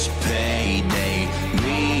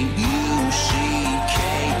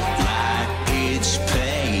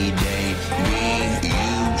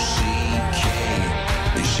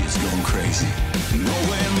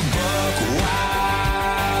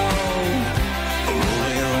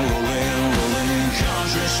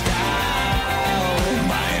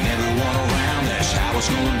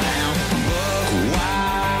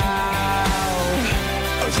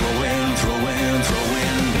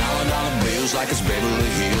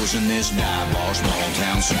girls in this dive bar, small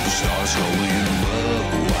town superstars going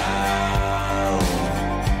buck wild.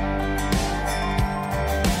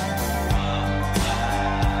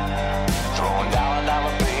 Throwing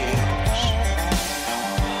dollar bills.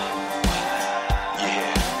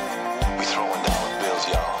 Yeah, we throwing dollar bills,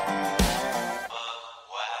 y'all.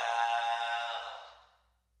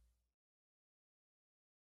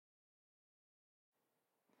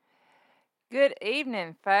 Good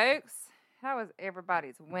evening, folks. How is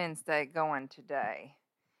everybody's Wednesday going today?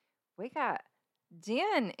 We got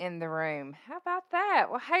Jen in the room. How about that?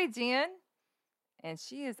 Well, hey, Jen. And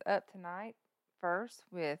she is up tonight first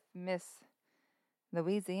with Miss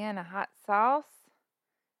Louisiana Hot Sauce.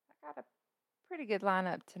 I got a pretty good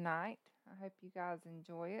lineup tonight. I hope you guys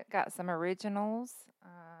enjoy it. Got some originals.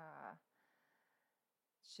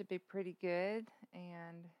 Should be pretty good.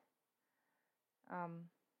 And,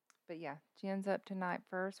 but yeah, Jen's up tonight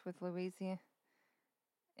first with Louisiana.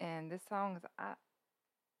 And this song is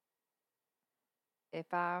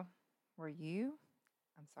If I Were You.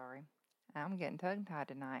 I'm sorry. I'm getting tongue-tied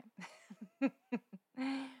tonight. So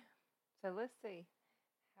let's see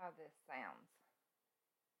how this sounds.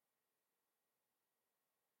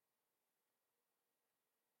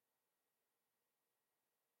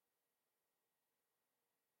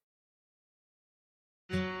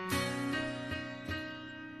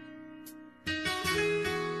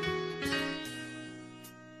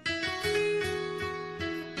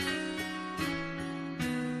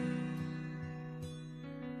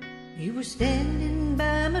 You were standing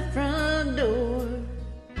by my front door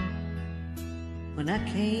when I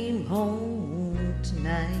came home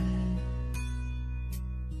tonight,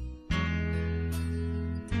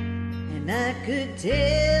 and I could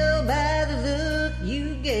tell by the look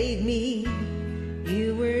you gave me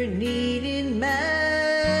you were needing my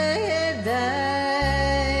advice.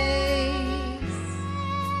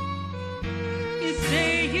 You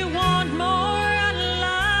say you want more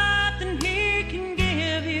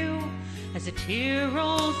as a tear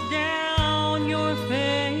rolls down your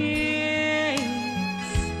face.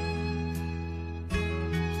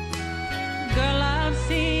 Girl, I've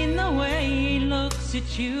seen the way he looks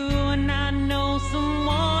at you, and I know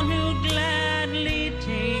someone who'd gladly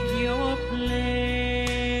take your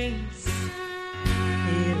place.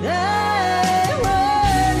 If I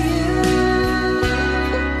were you,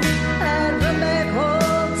 I'd run back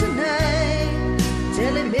home tonight,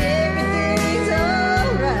 tell him everything's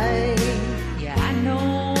alright.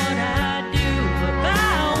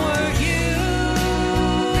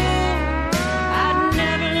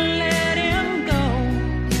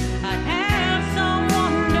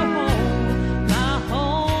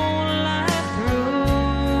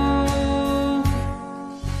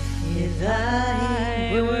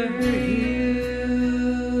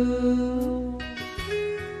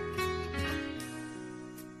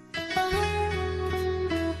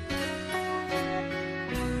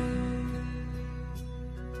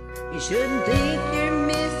 You shouldn't think you're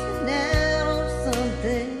missing out on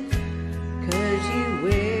something 'cause you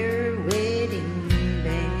wear a wedding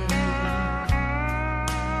band.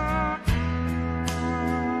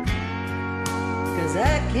 'Cause I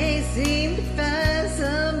can't seem to find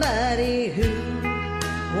somebody who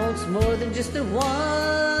wants more than just a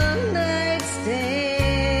one-night stand.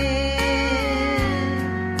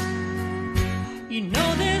 You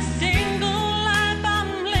know this single life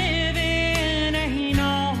I'm living ain't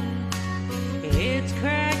all it's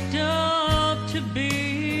cracked up to be.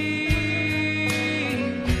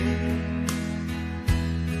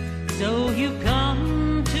 So you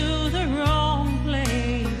come to the wrong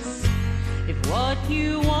place if what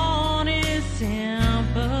you want is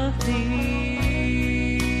sympathy.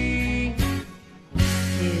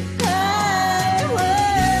 If I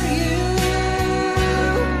were you,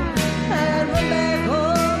 I'd run back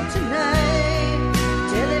home tonight,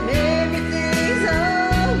 tell him everything's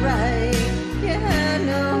alright. Yeah, I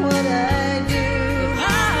know what I'd do. If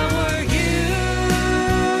I were you,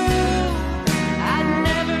 I'd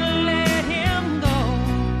never let him go.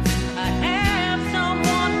 I'd have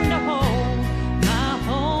someone to hold my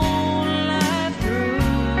whole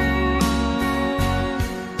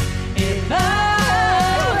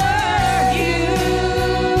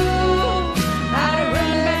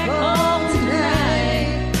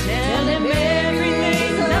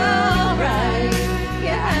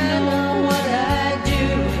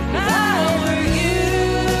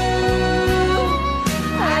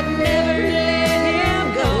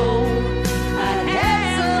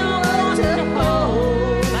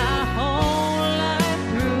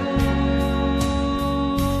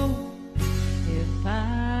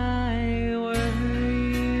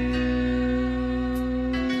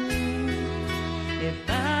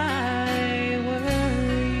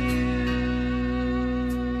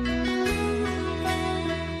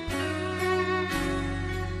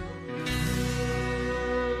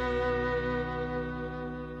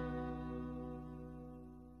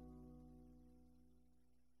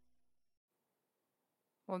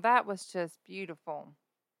Well, that was just beautiful.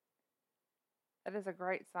 That is a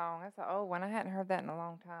great song. That's an old one. I hadn't heard that in a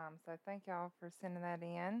long time. So thank y'all for sending that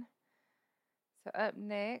in. So up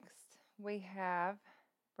next, we have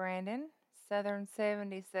Brandon, Southern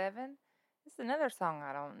 77. This is another song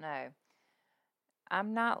I don't know.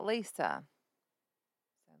 I'm Not Lisa.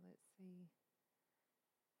 So let's see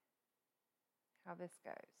how this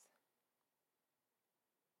goes.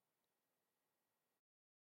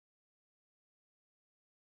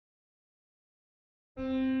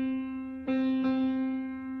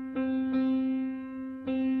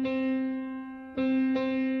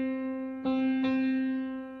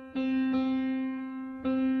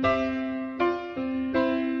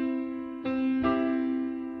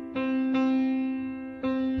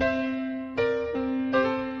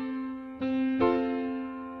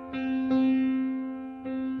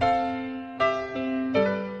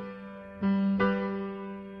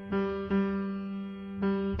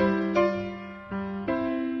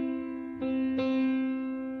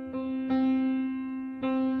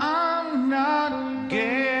 I'm not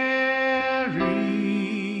Gary.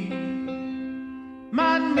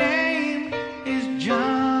 My name is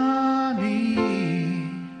Johnny.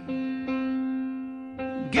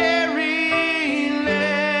 Gary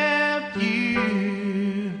left you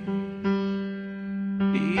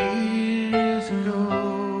years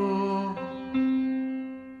ago.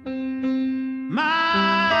 My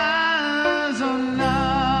eyes are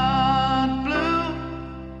not blue,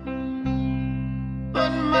 but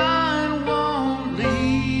mine won't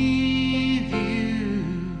leave you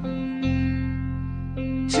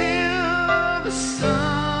till the sunlight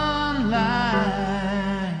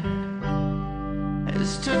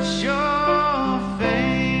has touched your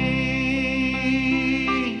face.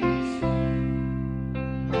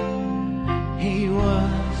 He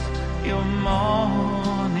was your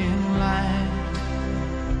morning light,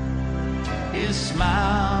 his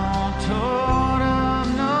smile toward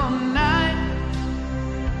no night.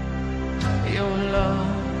 Your love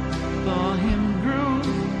for him grew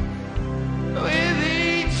with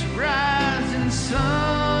each rising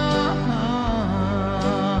sun.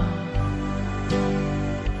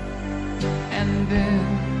 And then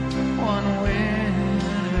one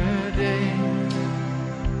winter day,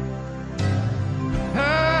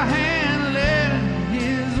 her hand led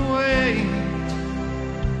his way.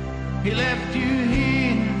 He left you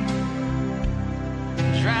here,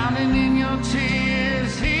 drowning in your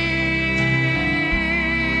tears. Here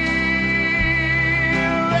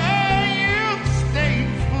where you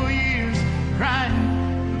stayed for years,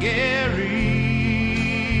 crying, Gary.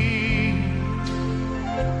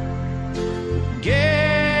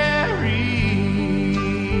 Gary,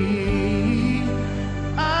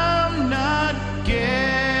 I'm not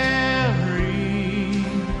Gary.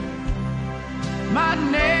 My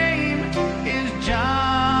name is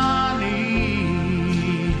Johnny.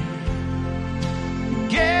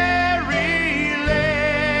 Gary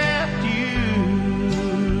left you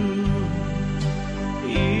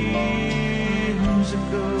years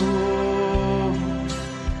ago.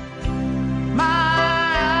 My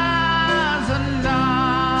eyes are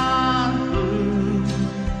not blue,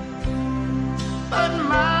 but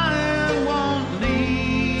mine won't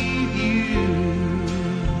leave you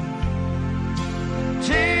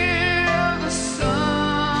till the sunlight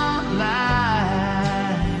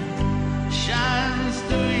shines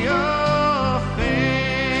through your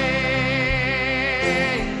face.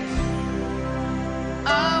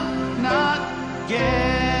 I'm not Gary.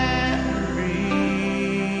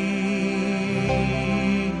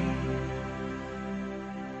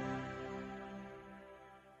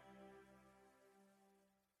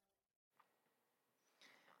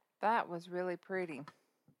 That was really pretty.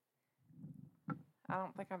 I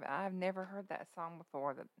don't think I've never heard that song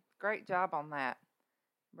before. Great job on that,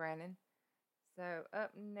 Brandon. So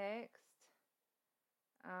up next,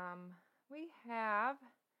 we have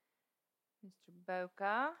Mr.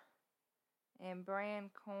 Boca and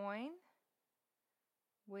Brand Coin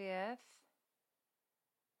with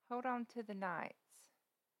Hold On to the Nights.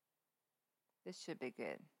 This should be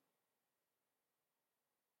good.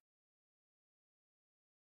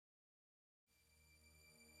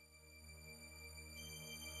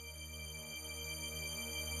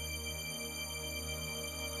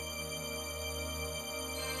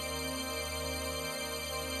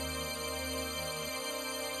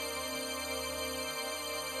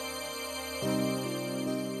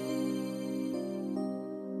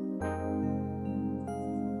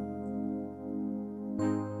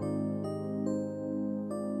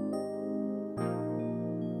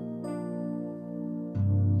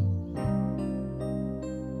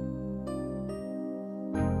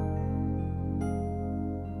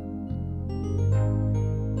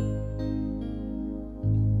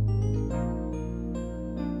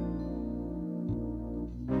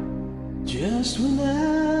 Just when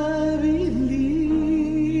I believed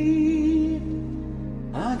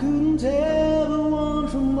I couldn't tell the one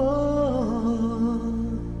from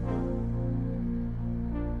one,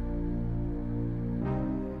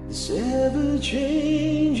 this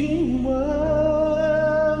ever-changing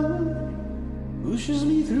world pushes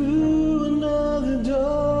me through another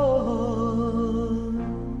door.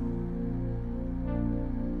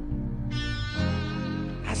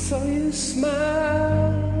 I saw you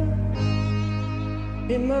smile,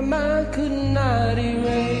 and my mind could not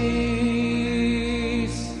erase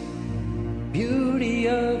beauty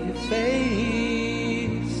of your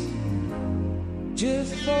face.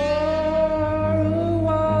 Just for a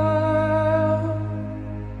while,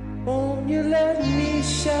 won't you let me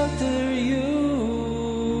shelter you?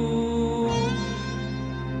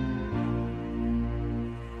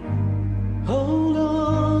 Hold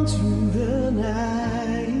on to the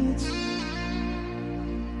night,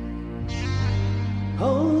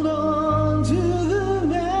 hold on to the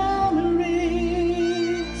memories.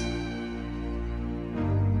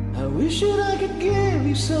 I wish that I could give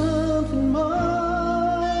you something more,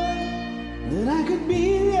 that I could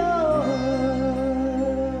be yours.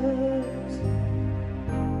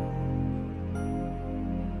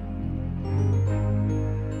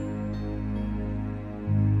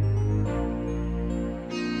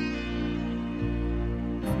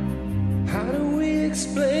 How do we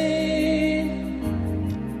explain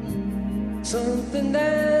something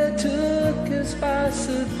that took us by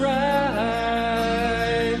surprise?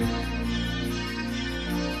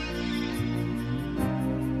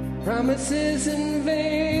 Promises in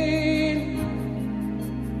vain,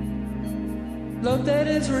 love that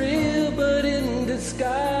is real but in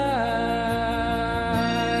disguise.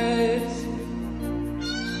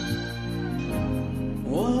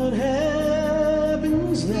 What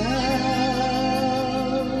happens now?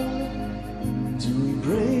 Do we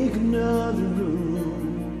break another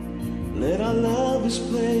rule? Let our lovers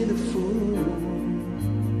play the fool?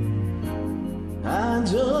 I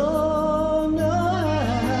don't know how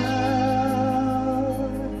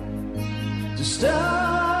to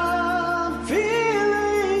stop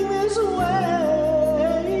feeling this way.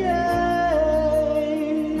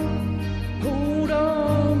 Hold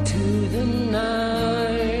on to the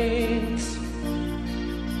nights,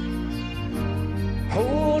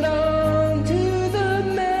 hold on to the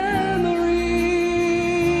memories.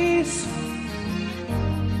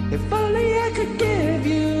 If only I could give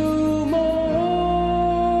you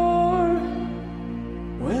more.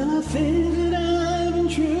 Well, I think that I've been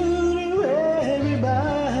true to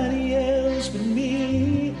everybody else but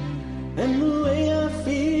me, and the way I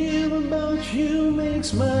feel about you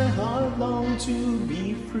makes my heart long to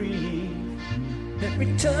be free.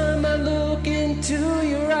 Every time I look into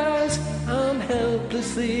your eyes, I'm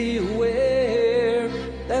helplessly aware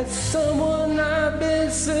that someone I've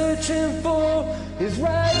been searching for is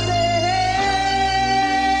right there.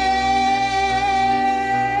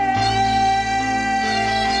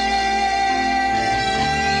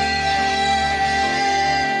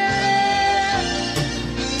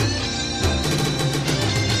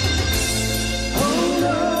 Hold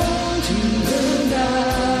on to the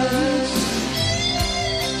nights,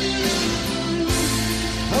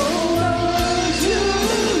 hold on to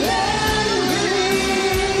the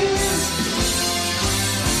memories.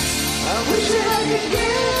 I wish that I could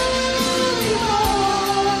give you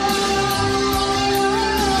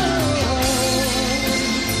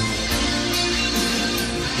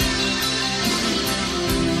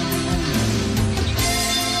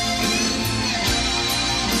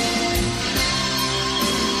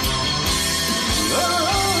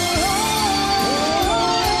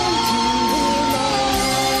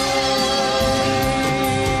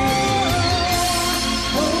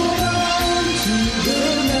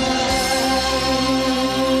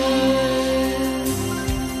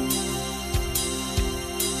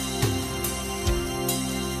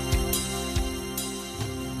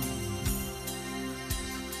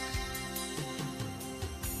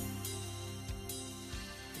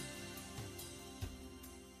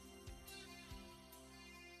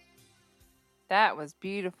That was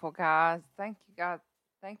beautiful, guys. Thank you, God.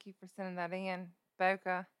 Thank you for sending that in,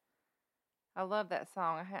 Boca. I love that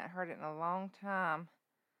song. I hadn't heard it in a long time.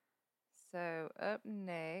 So up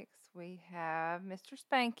next we have Mr.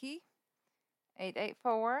 Spanky,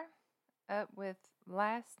 884, up with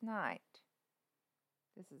Last Night.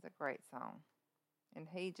 This is a great song, and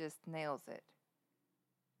he just nails it.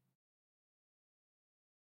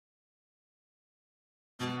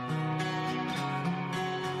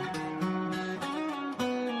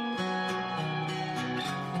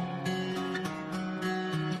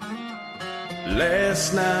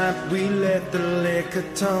 Last night we let the liquor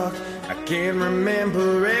talk. I can't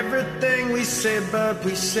remember everything we said, but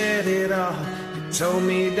we said it all. You told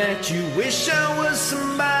me that you wish I was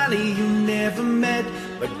somebody you never met.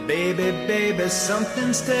 But baby, baby,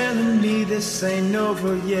 something's telling me this ain't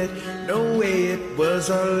over yet. No way, it was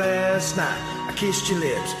our last night. I kissed your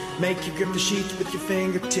lips, make you grip the sheets with your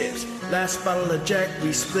fingertips. Last bottle of Jack,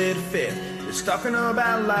 we split a fifth. Just talking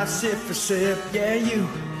about life sip for sip. Yeah, you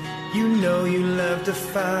know you love to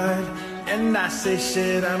fight. And I say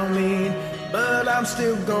shit I don't mean, but I'm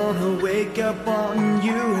still gonna wake up on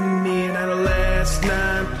you and me. And last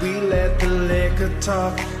night we let the liquor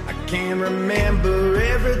talk. I can't remember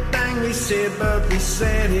everything we said, but we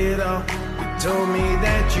said it all. You told me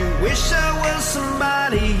that you wish I was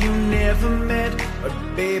somebody you never met.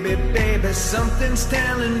 But baby, baby, something's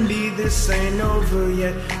telling me this ain't over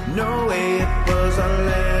yet. No way, it was our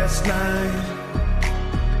last night.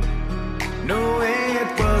 No way,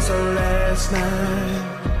 it was our last night.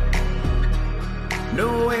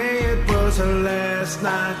 No way, it was our last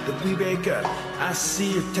night that we wake up. I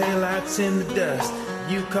see your taillights in the dust.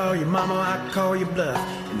 You call your mama, I call your bluff.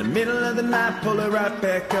 In the middle of the night, pull her right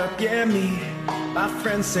back up. Yeah, me. My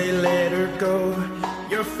friends say let her go.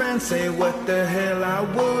 Your friends say what the hell, I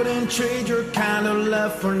wouldn't trade your kind of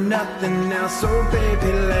love for nothing else. So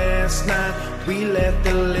baby, last night we let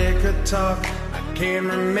the liquor talk. I can't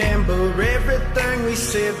remember everything we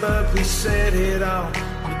said, but we said it all.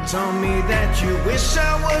 You told me that you wish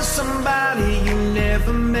I was somebody you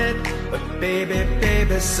never met. But baby,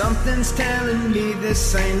 baby, something's telling me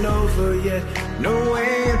this ain't over yet. No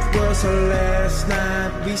way, it was our last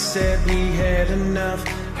night. We said we had enough.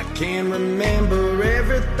 I can't remember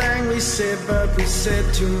everything we said, but we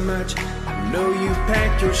said too much. I know you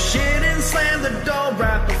packed your shit and slammed the door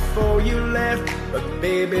right before you left. But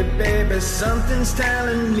baby, baby, something's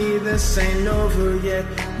telling me this ain't over yet.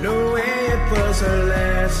 No way, it was our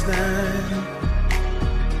last night.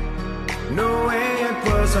 No way, it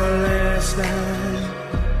was our last night.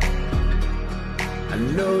 I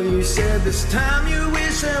know you said this time you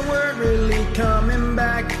wish I were really coming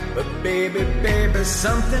back. But baby, baby,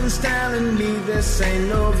 something's telling me this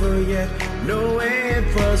ain't over yet. No way,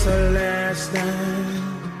 it was our last night.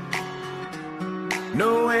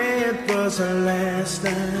 No way, it was our last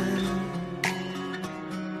night.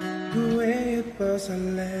 No way, it was our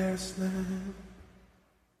last night.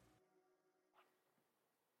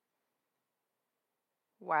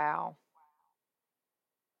 Wow.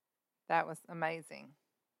 That was amazing.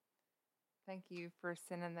 Thank you for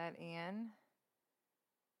sending that in.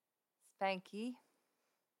 Spanky.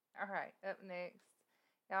 All right, up next.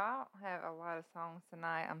 Y'all have a lot of songs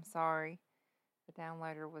tonight. I'm sorry. The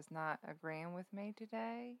downloader was not agreeing with me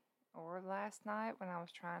today or last night when I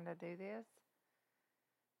was trying to do this.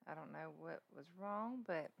 I don't know what was wrong,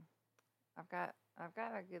 but I've got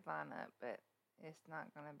a good lineup, but it's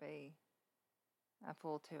not going to be a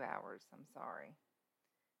full 2 hours. I'm sorry.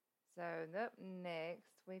 So up next,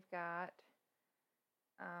 we've got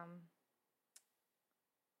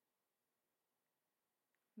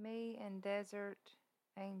Me and Desert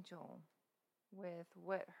Angel with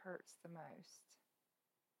What Hurts the Most.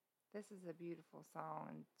 This is a beautiful song,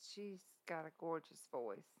 and she's got a gorgeous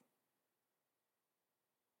voice.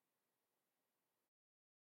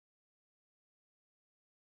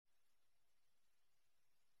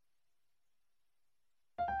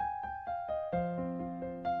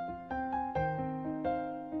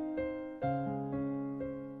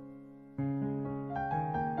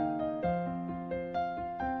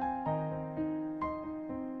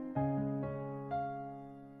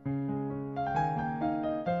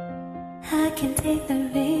 I can take the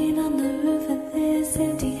rain on the roof of this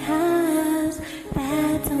empty house.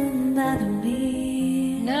 That don't bother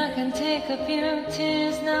me. And I can take a few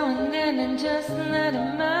tears now and then and just let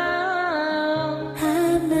them out.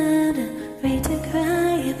 I'm not afraid to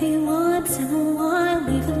cry every once in a while,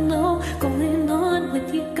 even though going on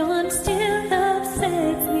with you gone still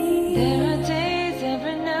upsets me. There are days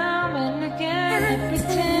every now and again I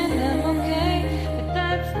pretend I'm okay, but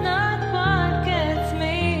that's not what gets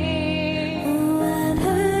me. What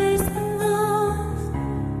hurts the most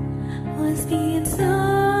was being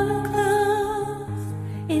so close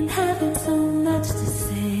and having so much to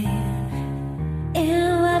say,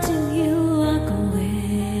 and watching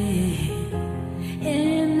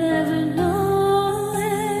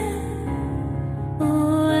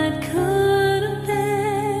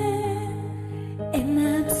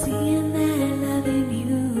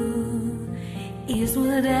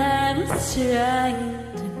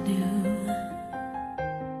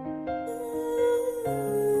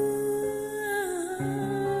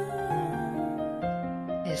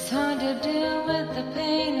It's hard to deal with the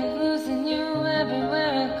pain of losing you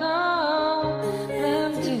everywhere I go. But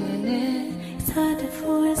I'm doing it. It's hard to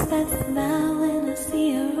force that smile when I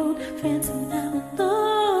see your old friends and I'm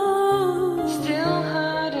alone. Still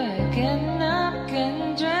harder getting up,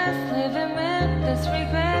 getting dressed, living with this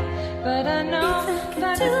regret. But I know if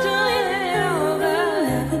I could do it over,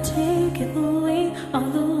 I would take it away. All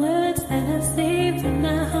the words that I saved in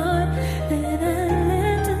my heart that I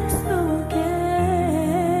let us forget.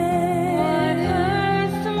 what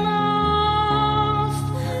hurts the most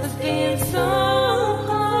was being so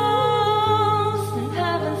close and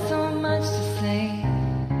having so much to say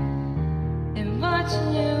and watching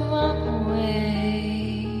you walk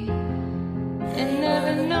away and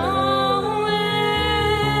never knowing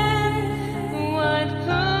what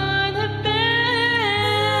could have been.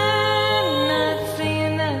 Not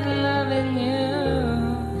seeing that loving you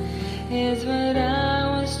is what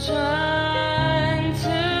I was trying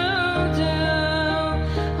to do.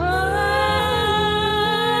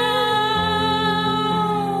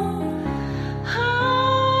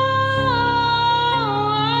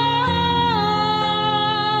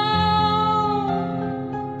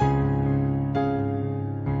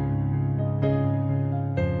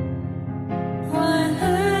 What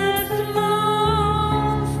hurts the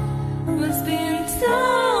most was being so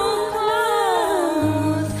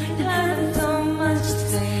close and having so much to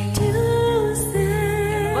say.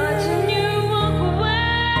 Watching you walk away,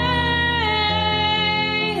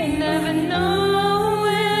 never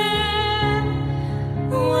knowing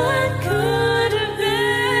what could have been.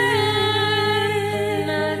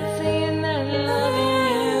 Not seeing that loving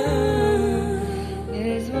you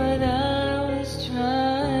is what I was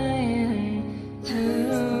trying to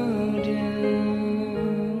do.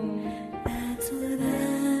 That's what I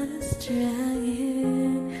was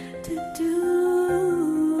trying to do.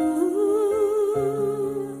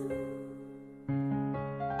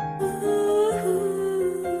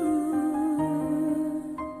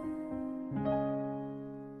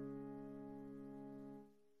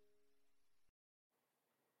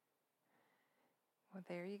 Well,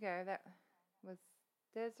 there you go. That was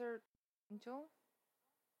Desert Angel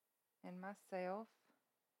and myself.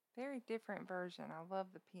 Very different version. I love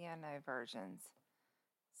the piano versions.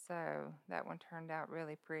 So that one turned out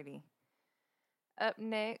really pretty. Up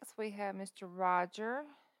next, we have Mr. Roger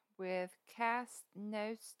with Cast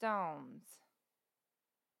No Stones.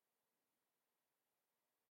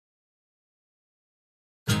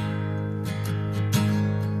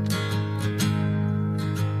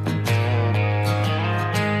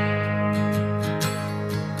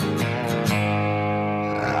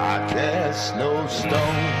 I cast no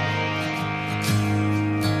stone.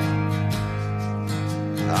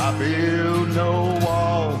 I build no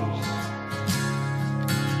walls.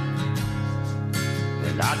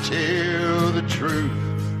 And I tell the truth.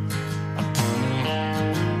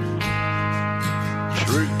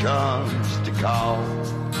 Truth comes to call.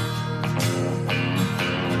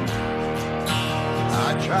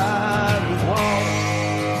 I try to walk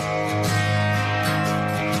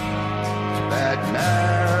that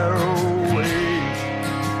narrow way.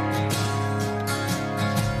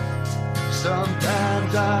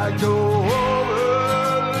 Sometimes I go over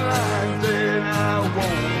the lines and I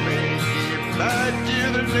won't make it back to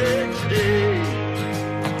the next day.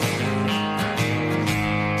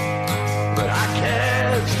 But I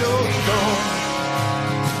cast no stone.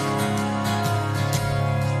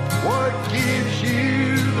 What gives you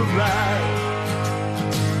the right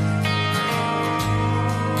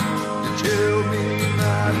to tell me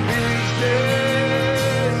my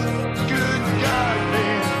business? Good God,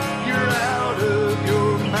 man, you're out of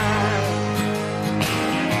your mind.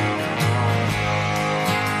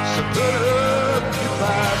 So put up your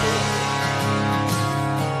Bible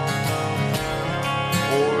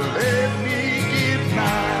or let me get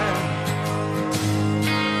mine.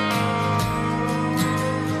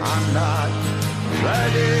 I'm not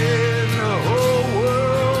dragging the whole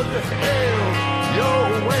world to hell.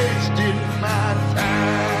 You're wasting my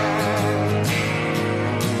time.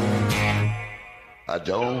 I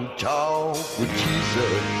don't talk with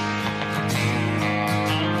Jesus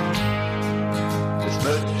as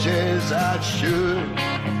much as I should.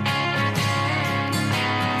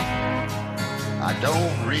 I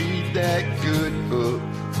don't read that good book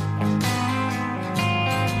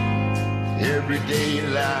every day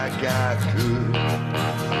like I could.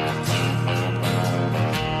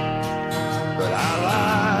 But I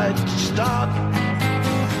like to stop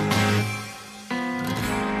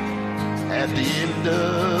at the end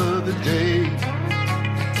of the day.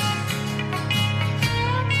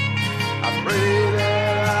 I pray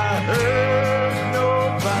that I hurt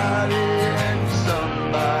nobody.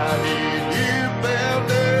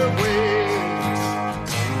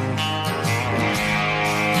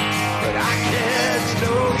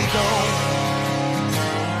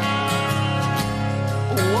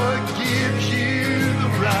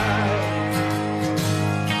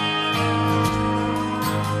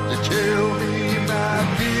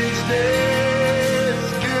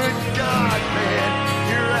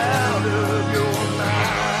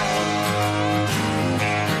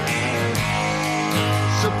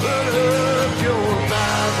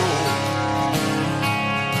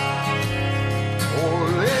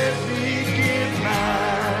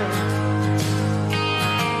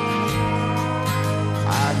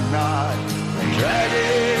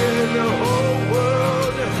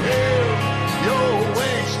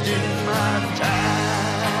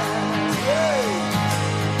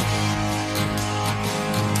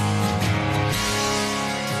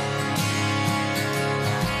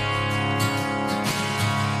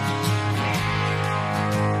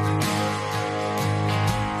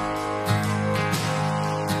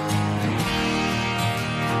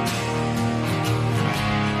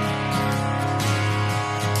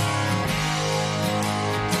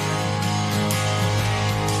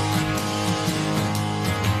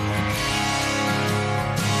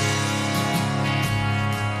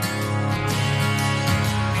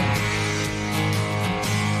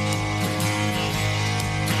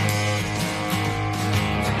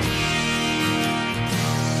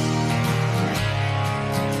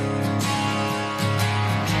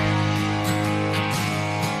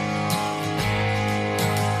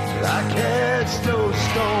 cast those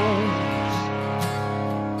stones?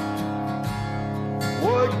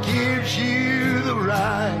 What gives you the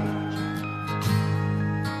right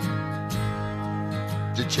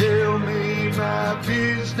to tell me my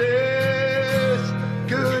business?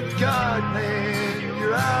 Good God, man,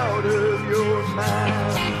 you're out of your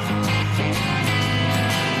mind.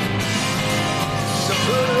 So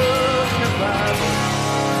put up your Bible,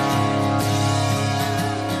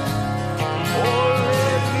 or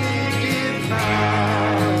let me get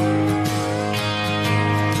mine.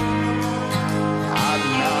 I'm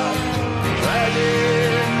not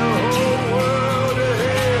dragging the whole world to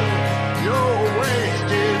hell. You're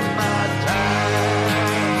wasting my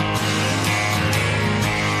time.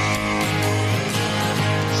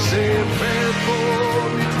 Say a prayer for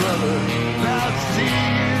me, brother, and I'll see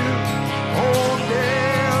you on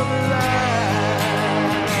down the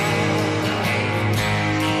line.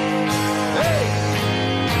 Hey!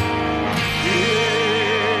 Yeah!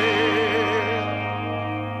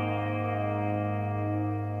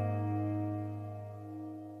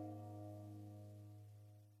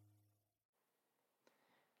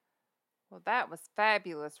 Well, that was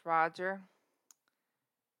fabulous, Roger.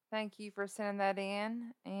 Thank you for sending that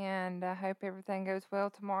in, and I hope everything goes well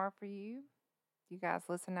tomorrow for you. You guys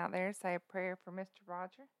listen out there, say a prayer for Mr.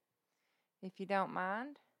 Roger, if you don't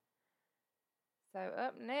mind. So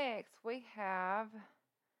up next, we have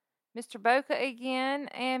Mr. Boca again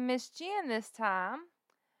and Miss Jen this time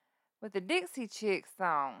with the Dixie Chicks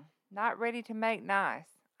song, Not Ready to Make Nice.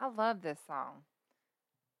 I love this song.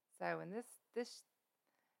 So, and this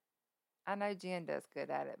I know Jen does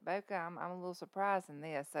good at it. Boca, I'm a little surprised in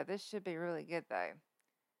this, so this should be really good though.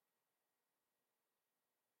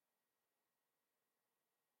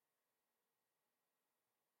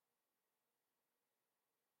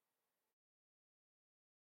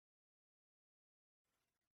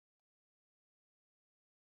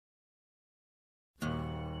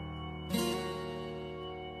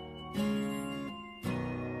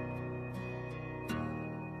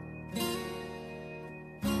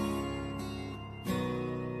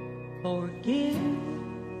 Forgive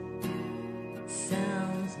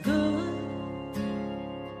sounds good.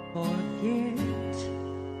 Forget,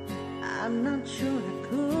 I'm not sure I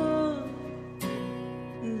could.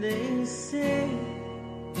 They say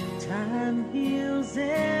time heals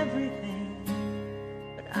everything,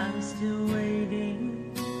 but I'm still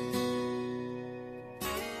waiting.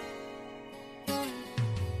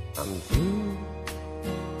 I'm through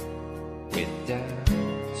with doubt.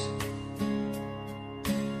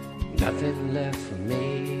 Nothing left for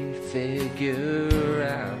me to figure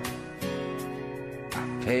out. I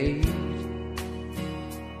paid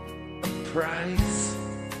a price,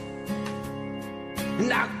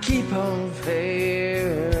 and I'll keep on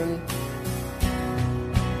paying.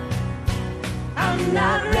 I'm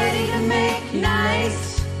not ready to make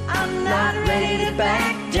nice. I'm not ready to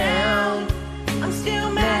back down. I'm still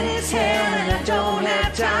mad as hell, and I don't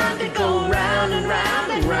have time to go round and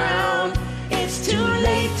round and round. It's too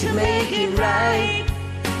late to make it right.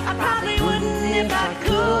 I probably wouldn't if I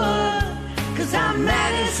could, 'cause I'm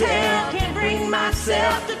mad as hell. Can't bring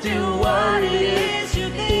myself to do what it is you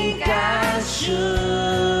think I should.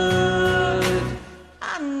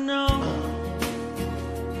 I know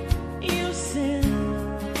you said,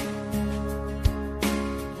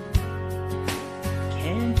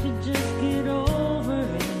 can't you just get over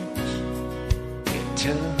it?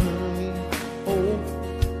 Turn whole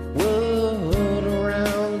world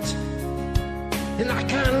around, and I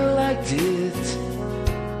kinda liked it.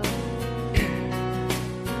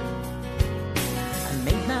 I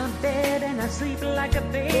made my bed and I sleep like a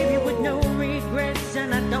baby with no regrets,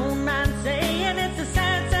 and I don't mind saying it's a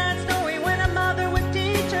sad, sad story when a mother would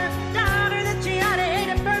teach her daughter that she ought to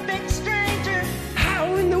hate a perfect stranger. How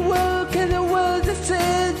in the world can the words I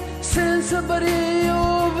said send somebody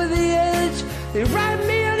over the edge? They write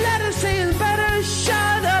me a letter saying better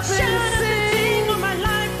shut up and sing, or my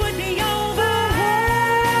life would be over.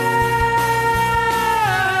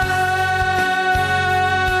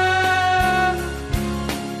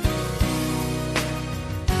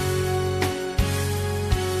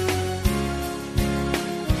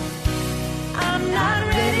 I'm not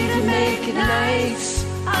ready to make it nice.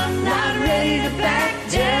 I'm not ready to back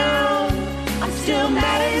down. I'm still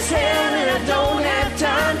mad as hell, and I don't have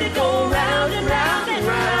time to go round and round and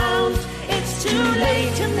round.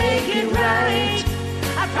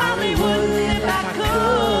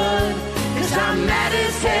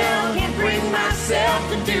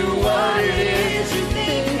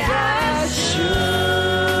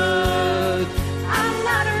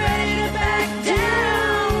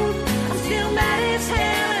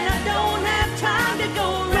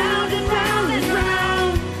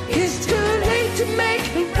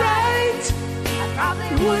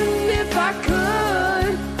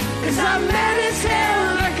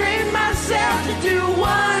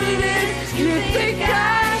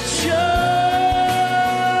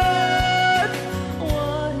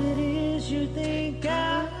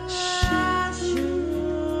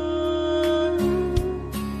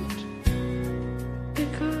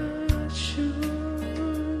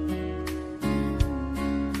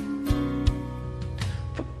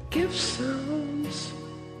 of sounds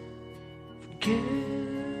forget.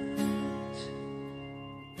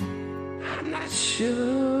 I'm not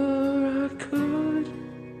sure I could.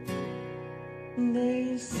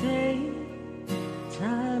 They say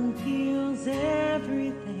time heals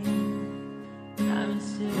everything. I'm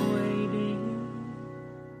still waiting.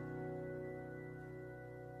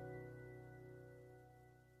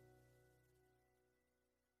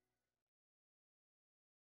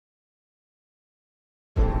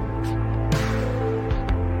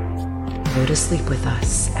 Go to sleep with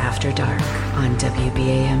us after dark on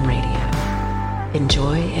WBAM Radio.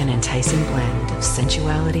 Enjoy an enticing blend of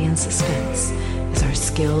sensuality and suspense as our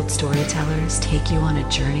skilled storytellers take you on a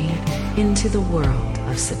journey into the world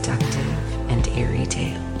of seductive and eerie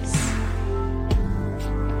tales.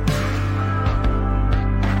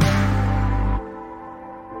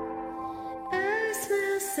 I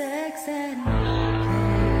smell sex and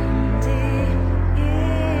candy.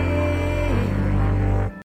 Yeah.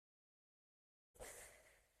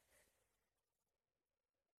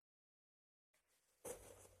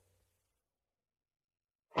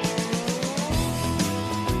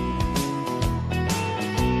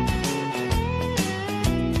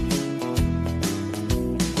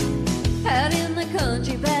 Out in the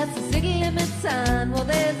country, past the city limit sign. Well,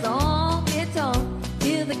 there's a honky tonk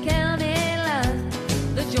near the county line.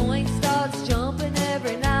 The joint starts jumping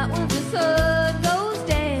every night when the sun goes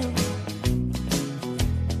down.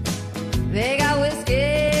 They got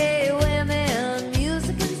whiskey, women,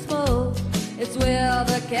 music, and smoke. It's where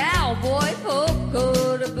the cowboy folk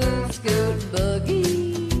go to boot, scoot, and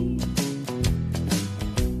buggy.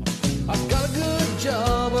 I've got a good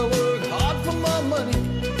job, I work hard for my money.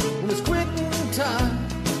 When it's quitting time,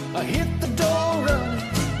 I hit the door running.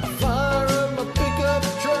 I fire up my pickup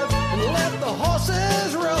truck and let the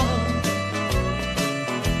horses run.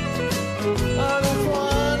 I go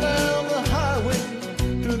flying down the highway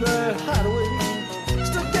through that hideaway,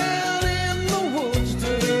 stuck down in the woods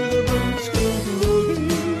to the boot, scoot, and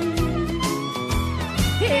boogie.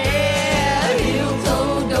 Yeah, heel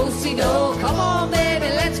toe, do-si-do. Come on, baby,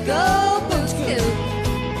 let's go boot scoot.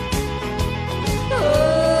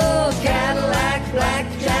 Oh, Cadillac,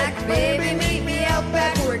 blackjack, baby, meet me out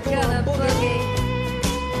back. We're gonna boogie.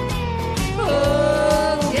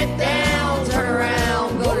 Oh, get down, turn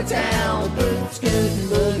around, go to town, boot scoot and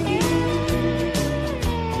boogie.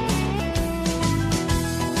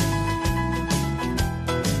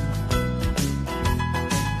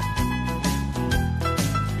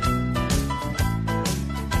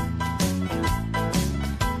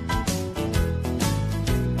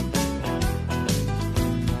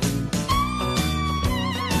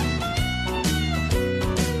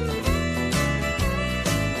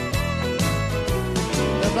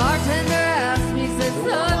 The bartender asked me, said, son,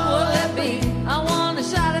 what'll that be? I want a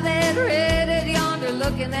shot of that red at yonder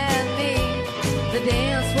looking at me. The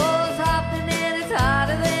dance was hopping and it's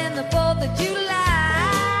hotter than the 4th of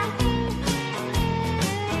July.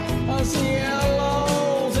 I see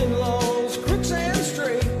outlaws and laws, crooks and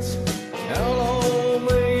straights. Outlaw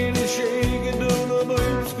making it shake and do the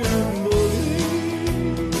boot, scoot, and boogie.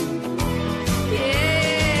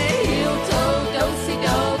 Yeah, heel toe,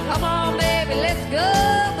 do-si-do. Come on, baby, let's go,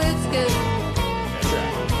 boot scoot.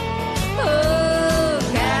 Oh,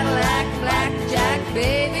 Cadillac, blackjack,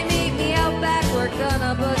 baby, meet me out back. We're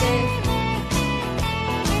gonna boogie.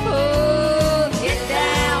 Oh, get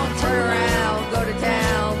down, turn around, go to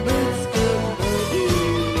town, boot scoot, boogie.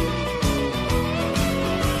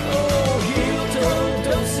 Oh, heel toe,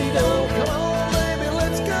 do-si-do. Come on, baby,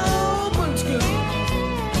 let's go, boot, scoot.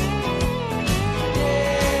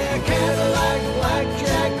 Yeah, Cadillac,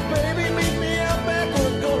 blackjack, baby, meet me out back.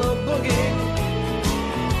 We're gonna boogie.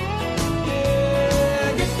 Yeah,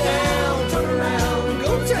 get down, turn around,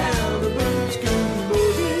 go town, the boot, scoot,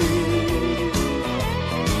 boogie.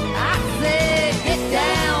 I said, get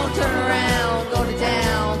down, turn around, go to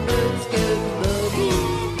town, boot scoot, boogie.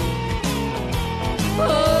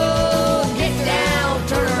 Oh, get down,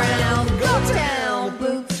 turn around, go to town,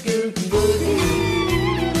 boot scoot, boogie.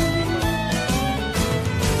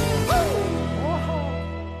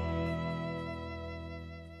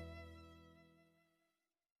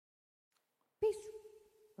 Peace.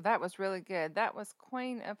 Well, that was really good. That was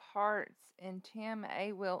Queen of Hearts and Tim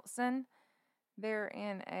A. Wilson. They're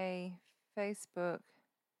in a Facebook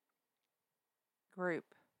group,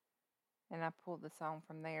 and I pulled the song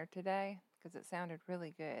from there today because it sounded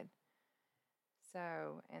really good.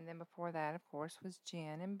 So, and then before that, of course, was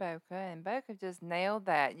Jen and Boca, and Boca just nailed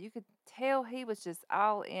that. You could tell he was just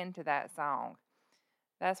all into that song.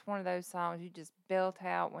 That's one of those songs you just belt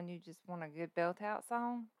out when you just want a good belt out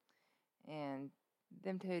song. And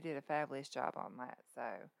them two did a fabulous job on that. So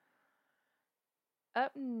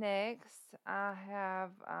up next, I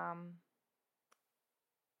have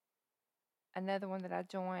another one that I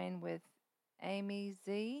joined with Amy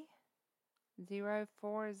Z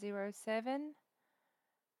 0407,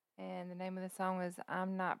 and the name of the song is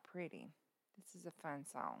I'm Not Pretty. This is a fun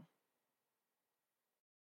song.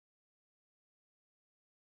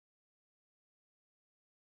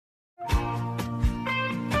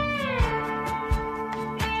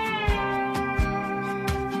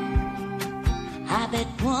 I bet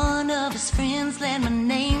one of his friends let my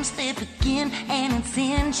name slip again, and it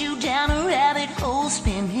sends you down a rabbit hole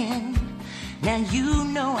spinning. Now you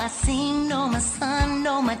know I sing, know my son,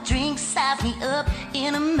 know my drink, size me up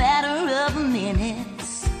in a matter of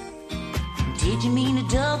minutes. Did you mean to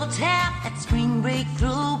double tap that spring break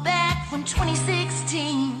throwback from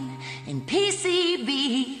 2016 in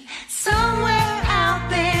PCB? Somewhere out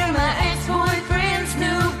there, my ex-boyfriend's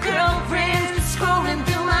new girlfriend scrolling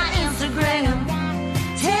through my Instagram,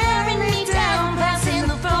 tearing me down, passing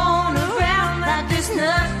the phone around like there's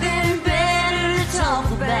nothing better to talk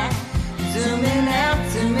about. Zooming out,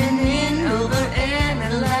 zooming in,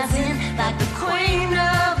 over-analyzing like the queen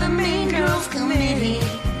of the Mean Girls Committee.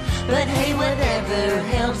 But hey, whatever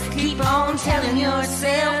helps, keep on telling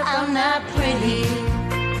yourself I'm not pretty.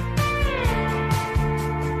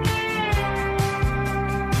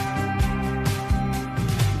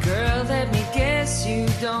 Girl, let me guess, you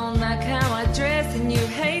don't like how I dress, and you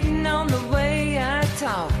hating on the way I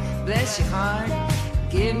talk. Bless your heart.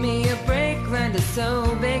 Give me a break, learn to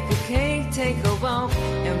sew, bake a cake, take a walk,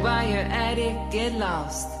 and while you're at it, get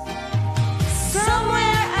lost.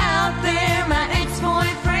 Somewhere out there, my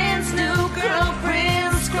ex-boyfriend's new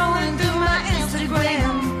girlfriend scrolling through my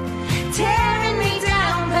Instagram, tearing me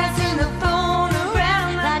down, passing the phone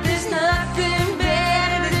around like there's nothing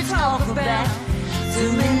better to talk about.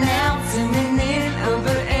 Zooming out, zooming in,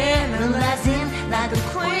 over-analyzing like the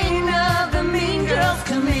queen of the Mean Girls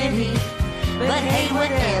Committee. But hey,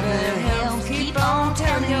 whatever helps, keep on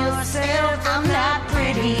telling yourself I'm not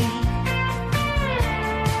pretty.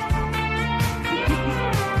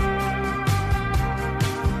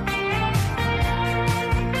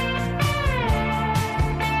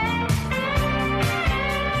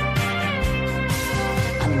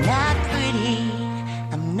 I'm not pretty,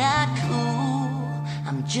 I'm not cool,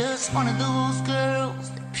 I'm just one of those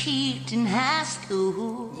girls that peaked in high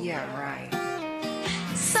school. Yeah, right.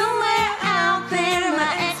 Somewhere out there,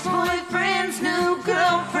 my ex-boyfriend's new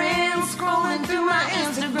girlfriend scrolling through my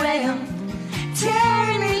Instagram,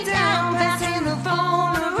 tearing me down, passing the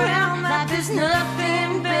phone around like there's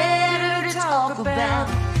nothing better to talk about.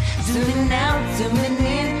 Zooming out, zooming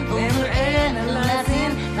in,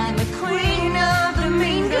 over-analyzing like the queen of the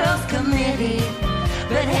Mean Girls Committee.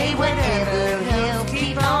 But hey, whatever helps,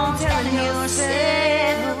 keep on telling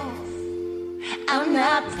yourself I'm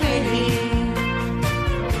not pretty.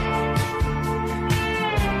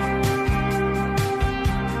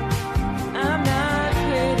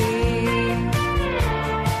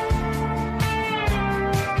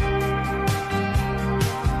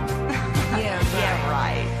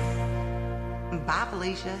 Bye,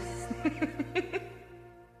 Felicia.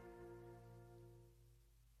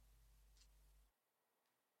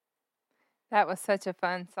 That was such a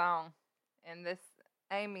fun song. And this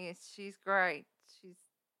Amy, she's great. She's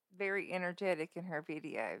very energetic in her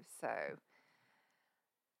videos. So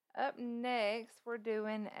up next, we're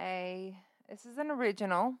doing this is an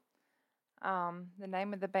original. The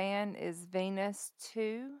name of the band is Venus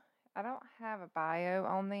 2. I don't have a bio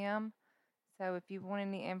on them. So if you want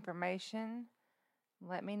any information,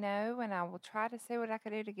 let me know, and I will try to see what I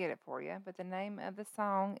can do to get it for you. But the name of the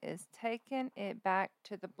song is Taking It Back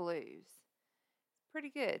to the Blues. Pretty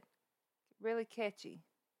good. Really catchy.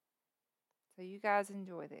 So you guys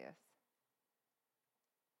enjoy this.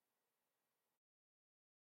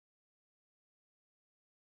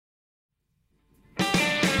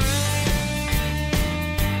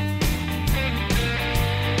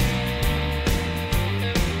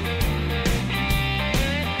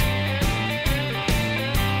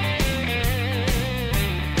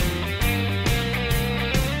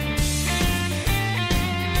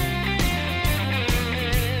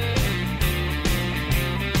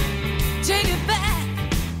 Take it back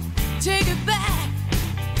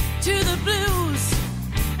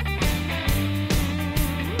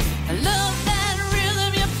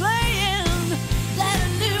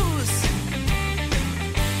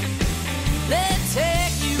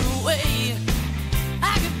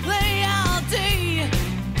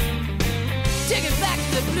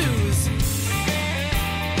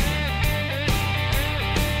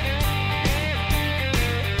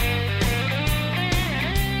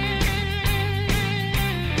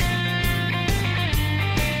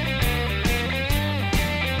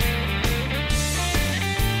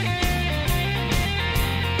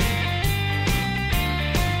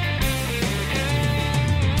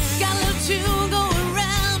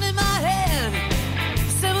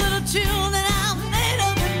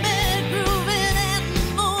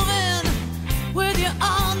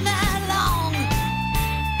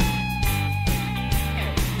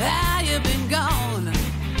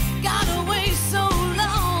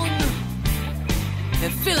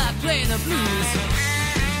the blues.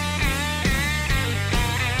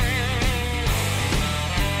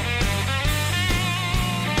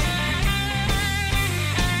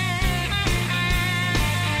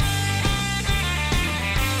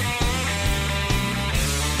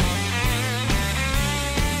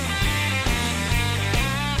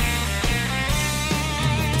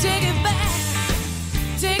 Take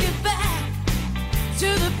it back to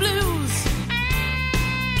the blues.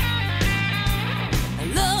 I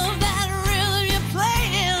love that rhythm you're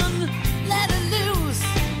playing. Let it loose.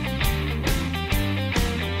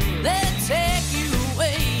 Let it take you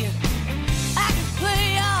away. I can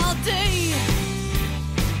play all day.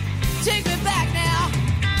 Take me back now.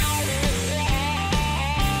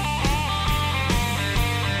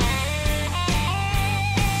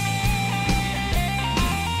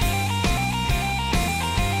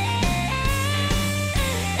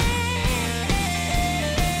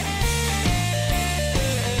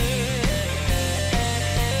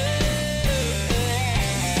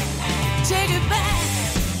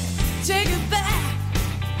 Take it back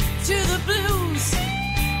to the blues.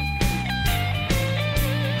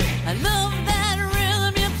 I love that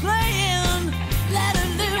rhythm you're playing. Let it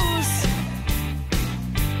loose.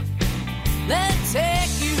 Let it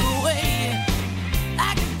take you away.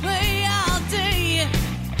 I can play all day.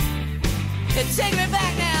 Take me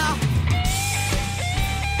back now.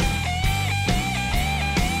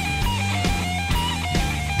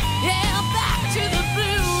 Yeah, back to the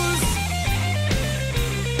blues.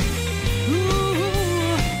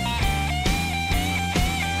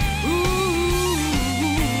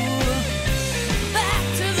 Back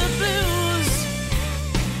to the blues.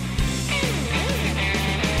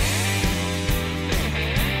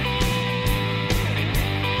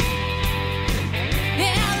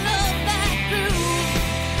 Yeah, I love that groove.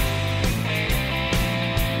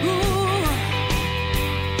 Ooh.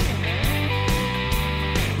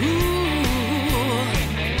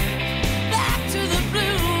 Back to the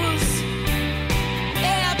blues.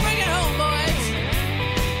 Yeah, bring it home, boys.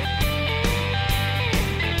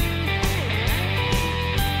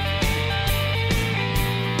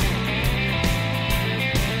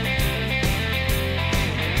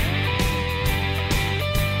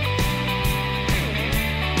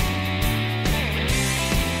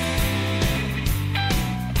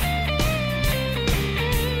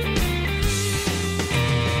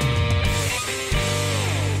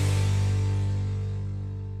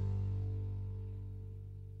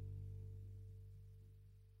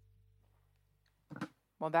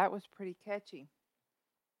 Well, that was pretty catchy.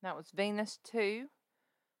 That was Venus 2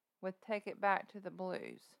 with Take It Back to the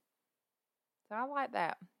Blues. So I like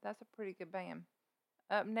that. That's a pretty good band.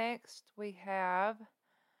 Up next, we have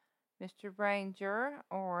Mr. Ranger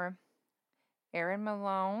or Aaron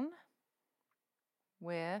Malone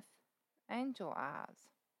with Angel Eyes.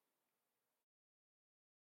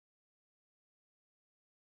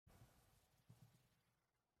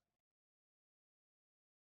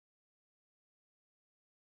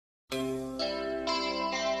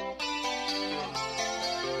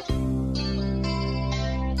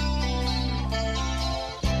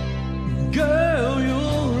 Girl,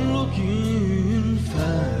 you're looking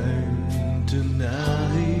fine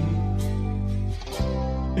tonight.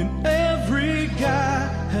 And every guy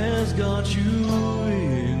has got you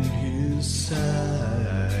in his sight.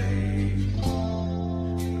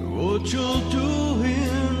 What you're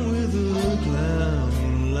doing with a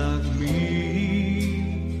clown like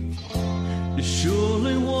me is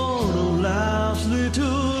surely one of life's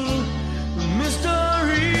little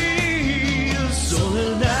mysteries. So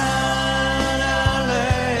tonight I'll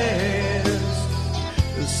last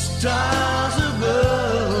the stars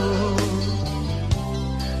above.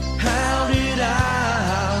 How did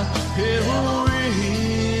I ever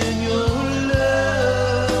win your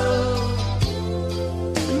love?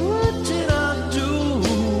 What did I do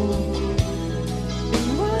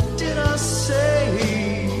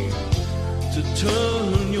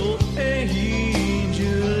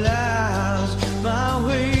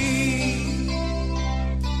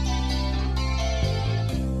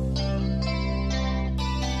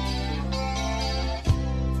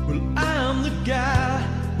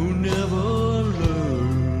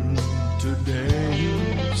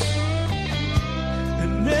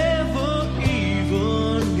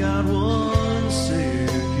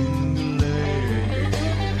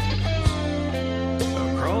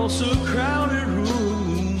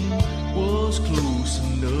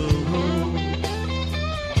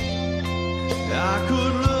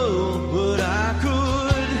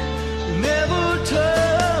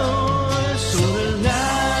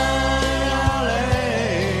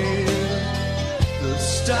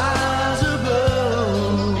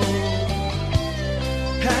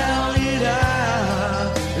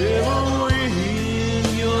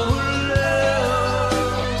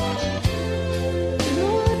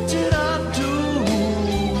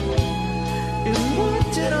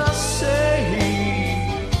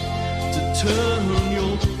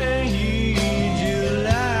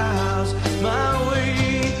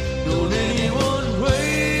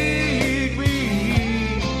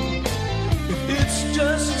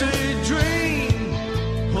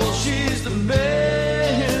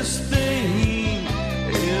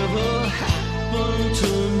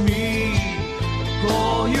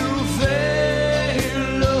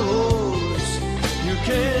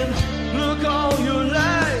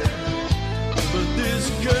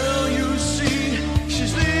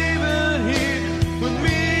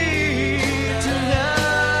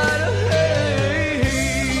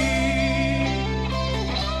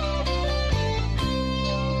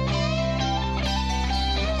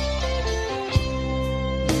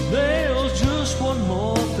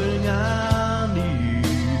I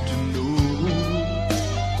need to know.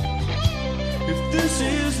 If this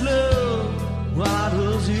is love, why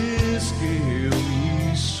does it scare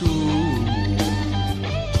me so?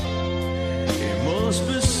 It must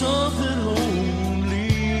be something only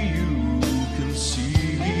you can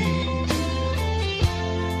see.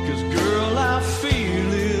 'Cause girl, I feel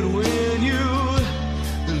it when you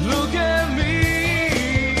look at me.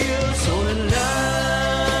 So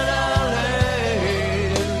tonight I'll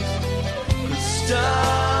ask the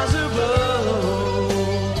stars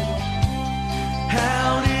above, how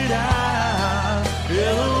did I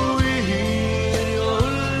ever win your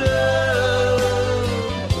love?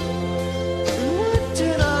 And what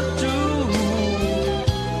did I do?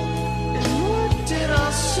 And what did I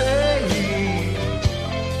say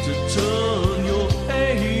to turn your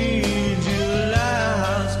angel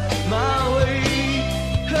eyes my way?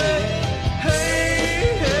 Hey,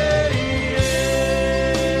 hey, hey, hey,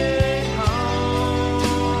 oh.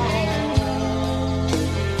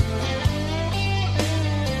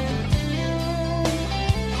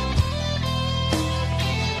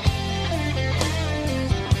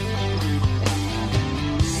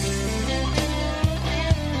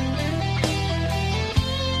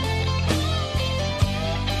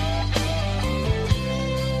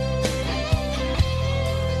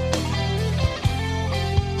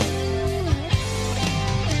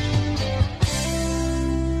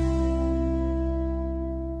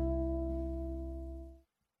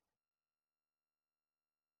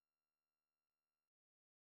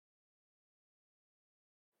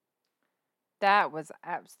 That was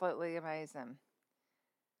absolutely amazing,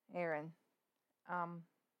 Aaron.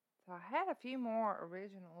 So I had a few more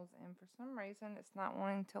originals, and for some reason it's not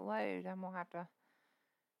wanting to load. I'm gonna have to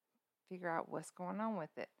figure out what's going on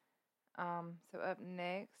with it. So up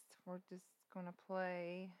next, we're just gonna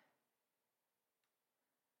play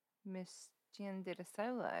Miss Jen did a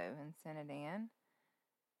solo and sent it in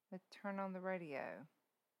with "Turn on the Radio."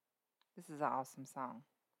 This is an awesome song.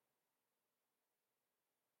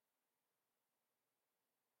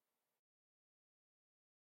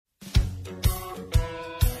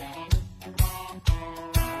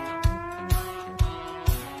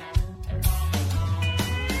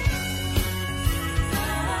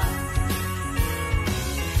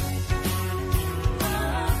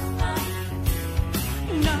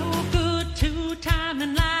 No good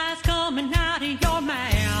two-timing lies coming out of your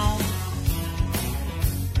mouth.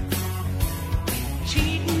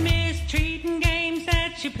 Cheating, mistreating games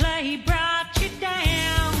that you play brought you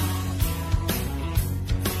down.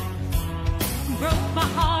 Broke my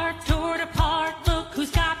heart, tore it apart. Look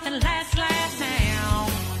who's got the last laugh now.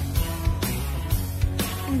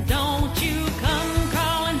 Don't you come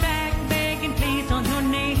crawling back, begging please on your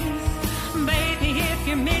knees. Baby, if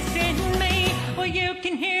you're missing me, well, you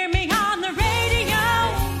can hear me on the radio.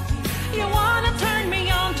 You wanna turn me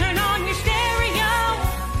on, turn on your stereo.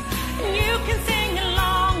 You can sing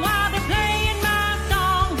along while they're playing my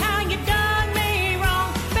song. How you done me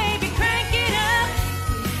wrong, baby, crank it up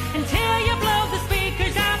until you blow the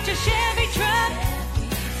speakers out your Chevy truck.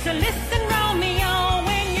 So listen, Romeo,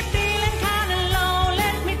 when you're feeling kinda low,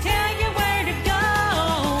 let me tell you where to go.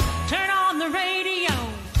 Turn on the radio.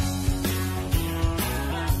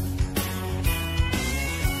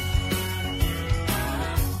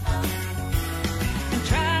 And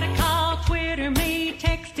try to call, Twitter me,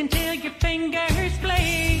 text until your fingers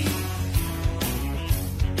bleed.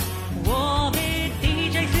 Whoa, this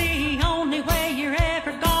DJ's the only way you're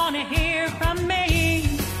ever gonna hear from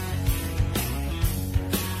me.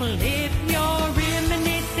 Well, if you're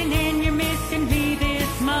reminiscing and you're missing me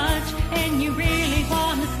this much, and you really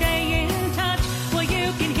wanna stay in touch, well,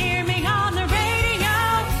 you can hear me on the radio.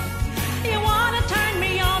 You wanna turn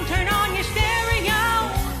me on, turn on your stereo,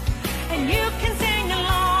 and you can sing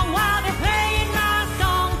along while they're playing my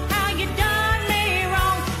song. How you done me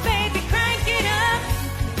wrong, baby, crank it up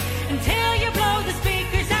until you blow the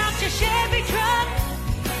speakers out your Chevy truck.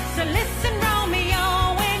 So listen, Romeo,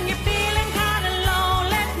 when you're feeling kinda low,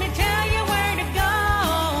 let me tell you where to go.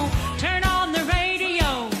 Turn on the radio.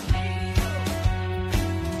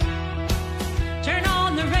 Turn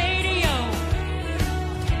on the radio.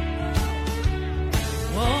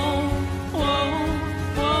 Whoa, whoa,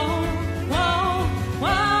 whoa, whoa,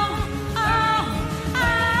 whoa, oh,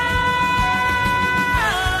 oh.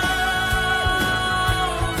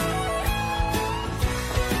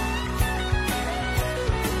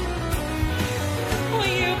 Well,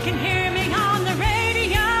 you can hear me on the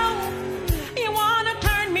radio. You wanna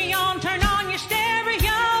turn me on, turn on your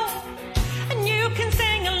stereo, and you can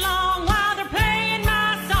sing along while they're playing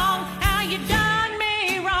my song. How you done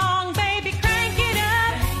me wrong, baby, crank it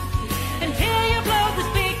up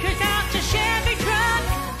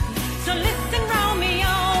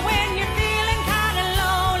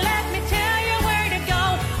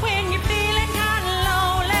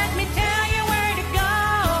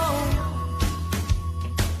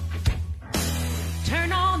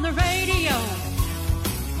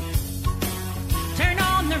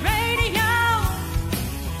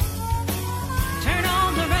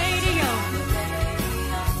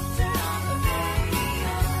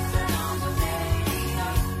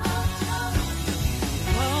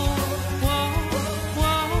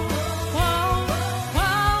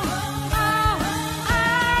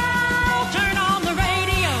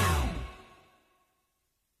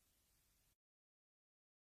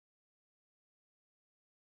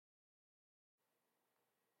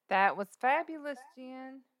That was fabulous,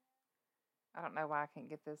 Jen. I don't know why I can't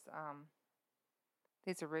get this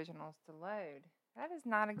these originals to load. That is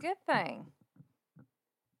not a good thing.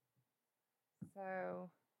 So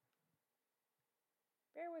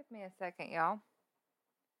bear with me a second, y'all.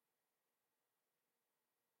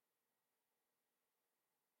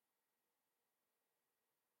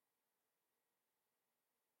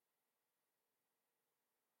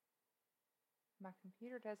 My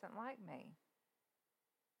computer doesn't like me.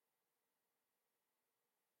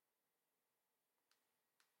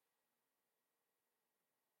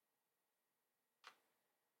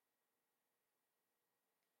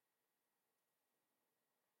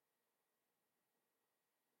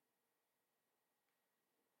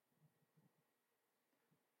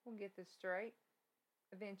 We'll get this straight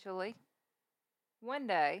eventually. One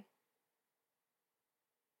day.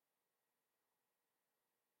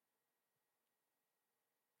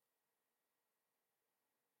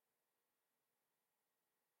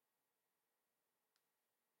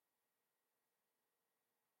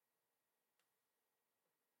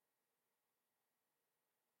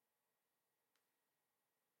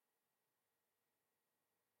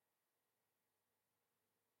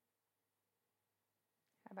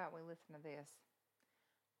 How about we listen to this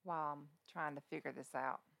while I'm trying to figure this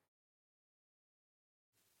out?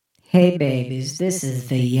 Hey babies, this is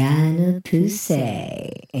Vajana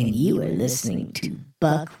Pusey, and you are listening to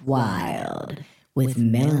Buck Wild with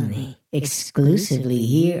Melanie, exclusively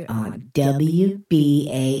here on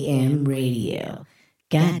WBAM Radio.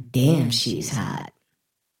 God damn, she's hot.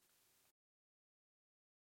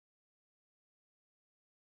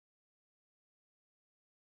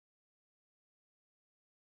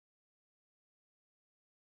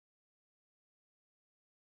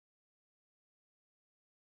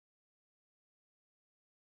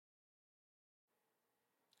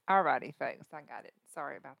 Alrighty, folks, I got it.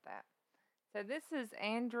 Sorry about that. So this is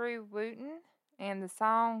Andrew Wooten, and the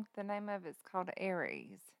song, the name of it's called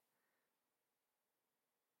Aries.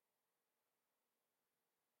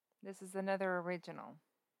 This is another original.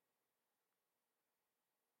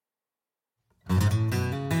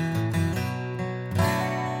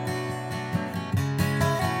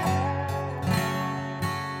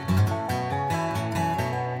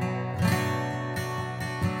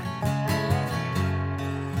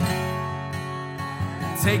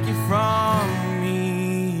 Take it from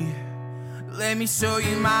me, let me show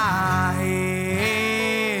you my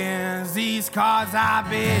hands. These cards I've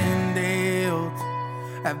been dealt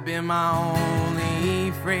have been my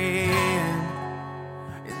only friend.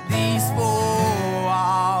 And these four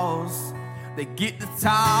walls, they get to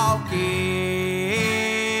talking.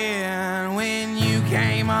 When you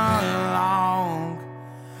came along,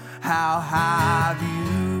 how have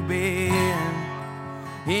you been?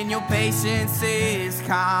 And your patience is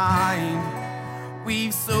kind.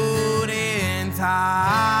 We've stood in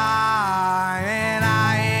time, and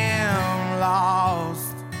I am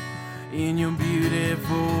lost in your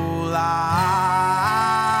beautiful eyes.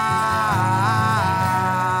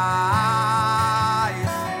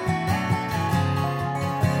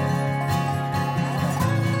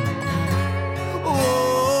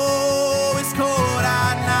 Oh, it's cold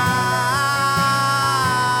out now.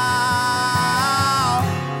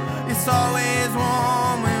 It's always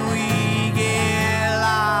warm when we get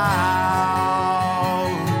loud.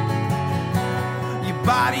 Your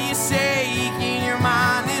body is shaking, your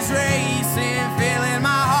mind is racing, feeling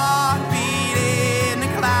my heartbeat in the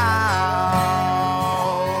clouds.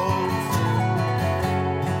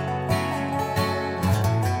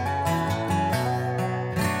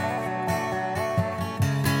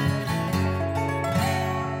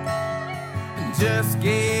 Just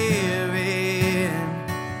give in,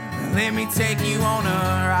 let me take you on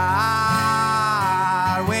a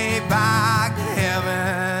ride way back to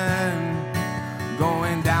heaven.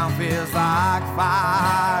 Going down feels like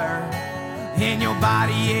fire, and your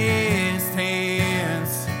body is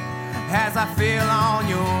tense as I feel on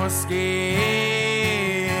your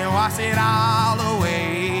skin. Wash it all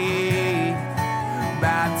away,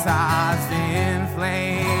 baptized in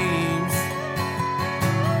flames,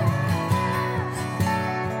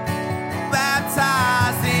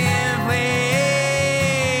 baptized in flames.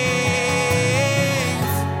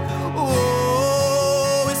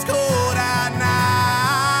 Oh, it's cold out now.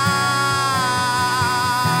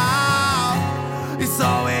 It's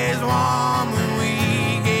always warm when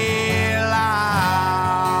we get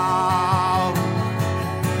loud.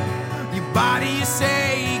 Your body is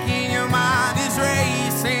shaking, your mind is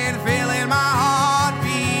racing, feeling my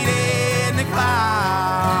heartbeat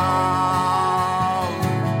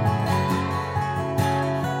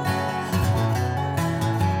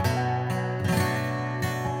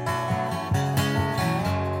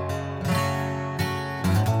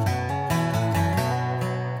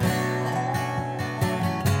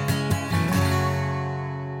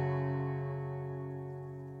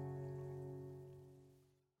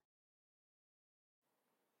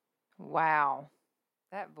wow.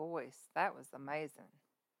 That voice, that was amazing.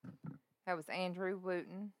 That was Andrew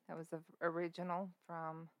Wooten. That was the original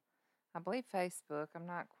from, I believe, Facebook. I'm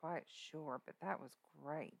not quite sure, but that was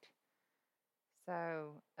great.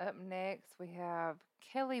 So, up next, we have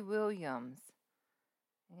Kelly Williams.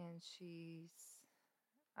 And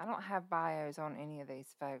I don't have bios on any of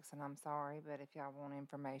these folks, and I'm sorry, but if y'all want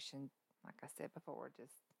information, like I said before,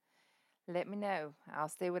 just let me know. I'll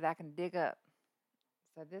see what I can dig up.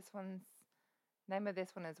 So, name of this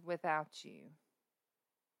one is Without You.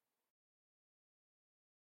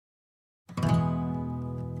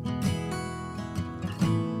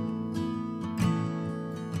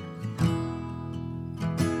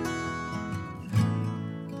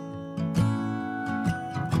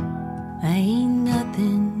 I ain't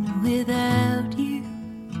nothing without you.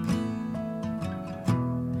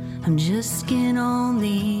 I'm just skin on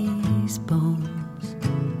these bones,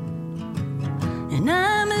 and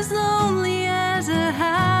I'm as lonely as a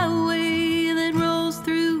highway that rolls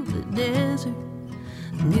through the desert,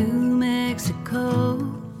 New Mexico.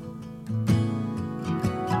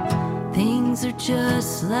 Things are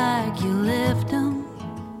just like you left them.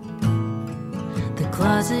 The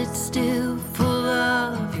closet's still full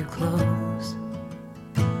of your clothes.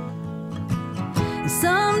 And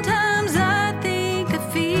sometimes I think I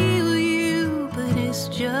feel you, but it's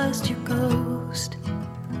just your ghost.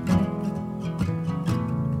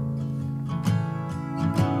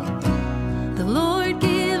 The Lord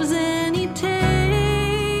gives and He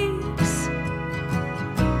takes.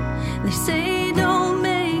 They say don't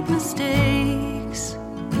make mistakes,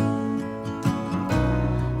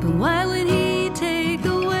 but why would He take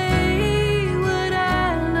away what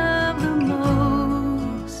I love the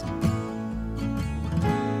most?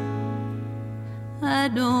 I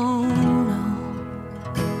don't know.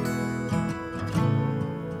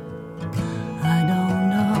 I don't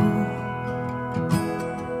know.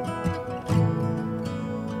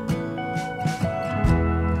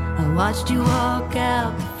 I watched you walk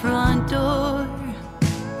out the front door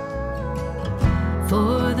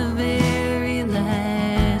for the very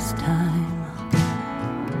last time.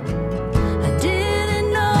 I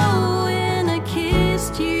didn't know when I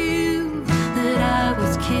kissed you that I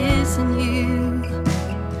was kissing you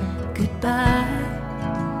goodbye.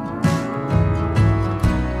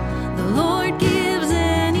 The Lord gives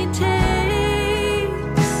and He takes.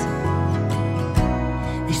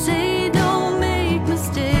 They say don't make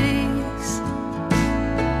mistakes,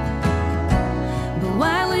 but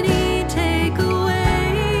why would He take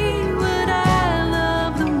away what I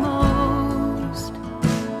love the most?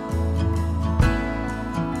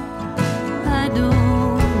 I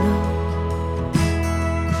don't know.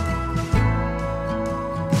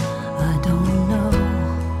 I don't know.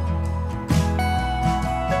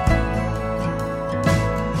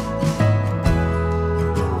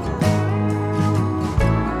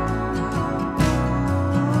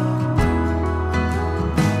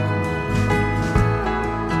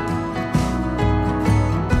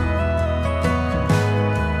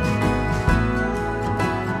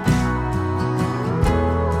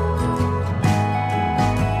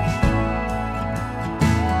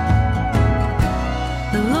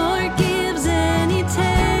 The Lord gives and He takes.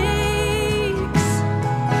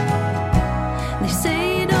 They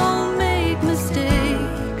say don't make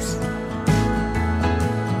mistakes,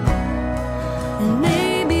 and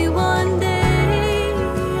maybe one day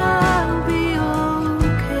I'll be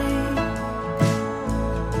okay.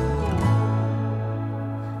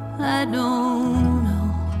 I don't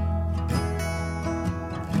know.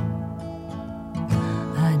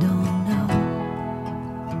 I don't know.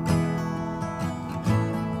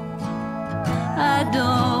 I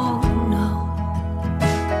don't know.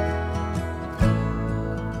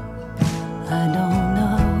 I don't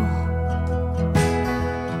know.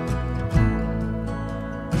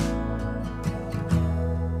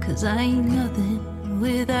 'Cause I ain't nothing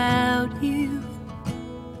without you.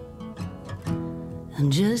 I'm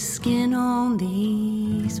just skin on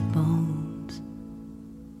these bones.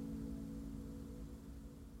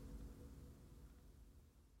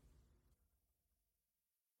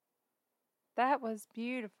 That was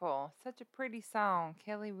beautiful. Such a pretty song.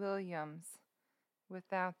 Kelly Williams,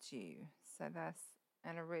 Without You. So that's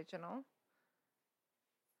an original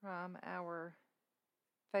from our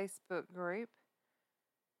Facebook group.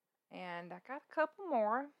 And I got a couple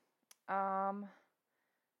more.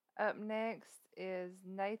 Up next is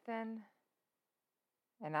Nathan,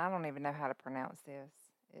 and I don't even know how to pronounce this.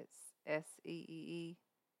 It's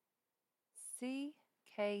Seekts.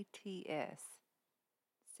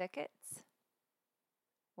 Seekts?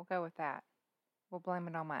 We'll go with that. We'll blame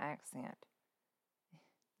it on my accent.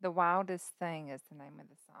 The Wildest Thing is the name of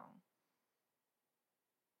the song.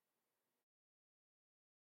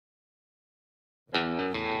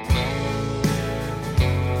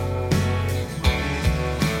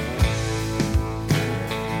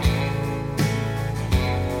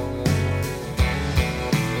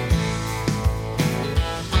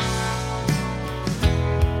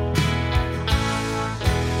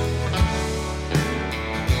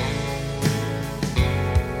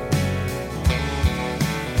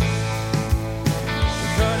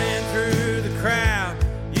 Cutting through the crowd,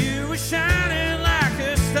 you were shining like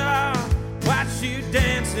a star. Watched you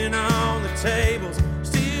dancing on the tables,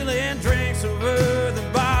 stealing drinks over the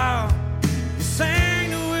bar. You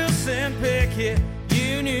sang to Wilson Pickett,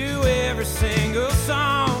 you knew every single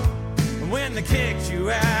song. And when they kicked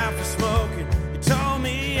you out for smoking, you told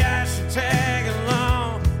me I should tag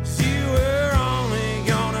along. 'Cause you were only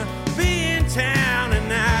gonna be in town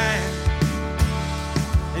tonight.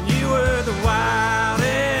 And you were the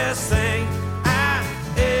wildest thing I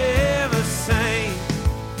ever seen.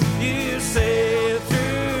 You sailed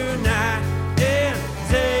through night and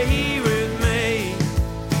day with me.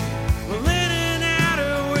 Well, in and out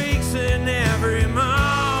of weeks and every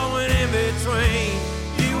moment in between.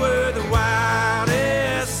 You were the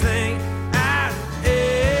wildest thing I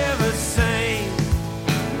ever seen.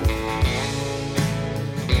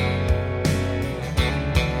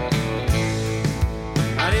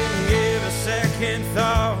 I didn't give a second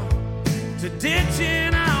thought to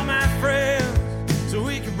ditching all my friends so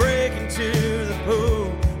we could break into the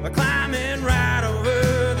pool by climbing right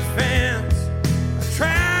over the fence. I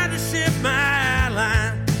tried to shift my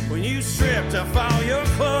line when you stripped off all your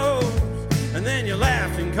clothes, and then you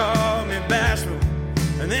laughed and called me bashful,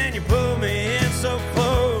 and then you pulled me in so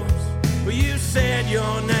close. Well, you said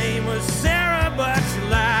your name was Sarah, but you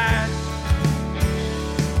lied.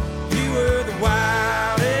 You were the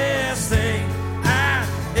wildest thing I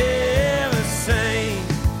ever seen.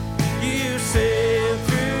 You sailed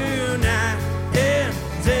through night and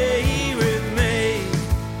day with me.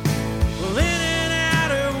 Well, in and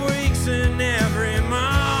out of weeks and every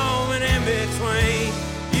moment in between.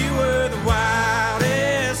 You were the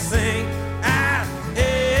wildest thing I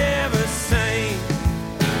ever seen.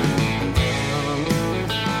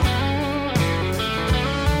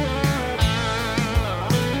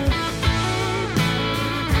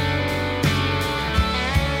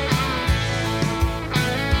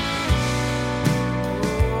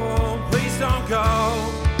 Oh, please don't go.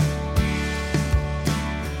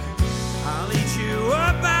 I'll eat you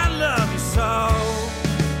up, I love you so.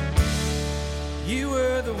 You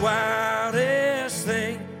were the wildest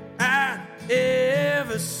thing I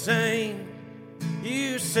ever seen.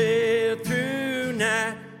 You sailed through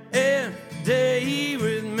night and day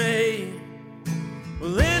with me.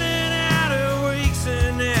 Well, in and out of weeks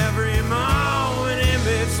and every moment in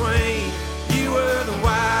between. You were the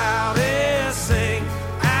wildest thing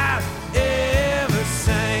I've ever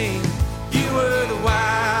seen. You were the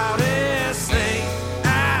wildest thing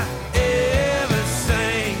I've ever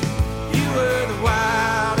seen. You were the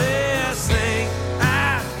wildest thing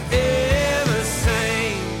I've ever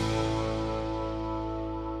seen.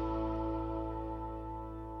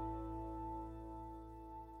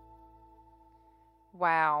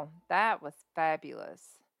 Wow, that was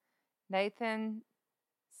fabulous. Nathan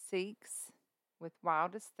Seeks with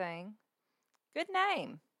Wildest Thing. Good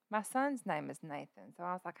name. My son's name is Nathan, so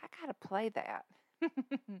I was like, I gotta play that.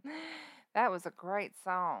 That was a great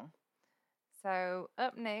song. So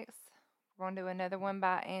up next, we're going to do another one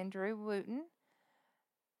by Andrew Wooten.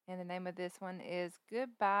 And the name of this one is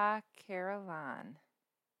Goodbye, Caroline.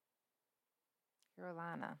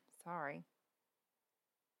 Carolina, sorry.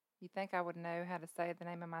 You think I would know how to say the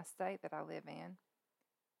name of my state that I live in?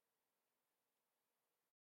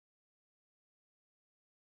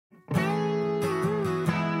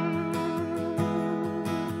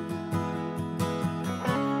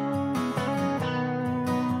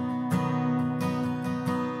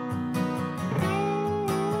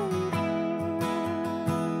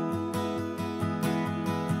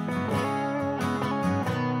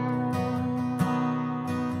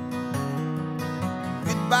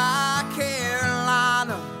 Goodbye,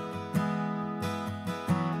 Carolina.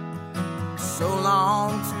 So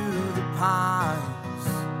long to the pines.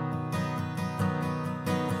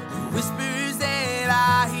 The whispers that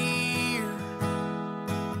I hear,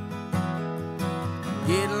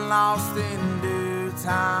 getting lost in due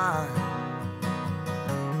time.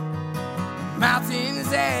 Mountains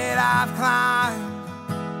that I've climbed,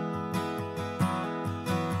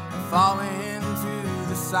 falling to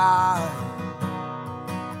the side.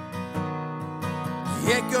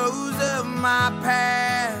 echoes of my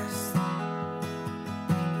past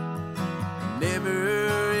never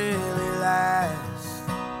really last.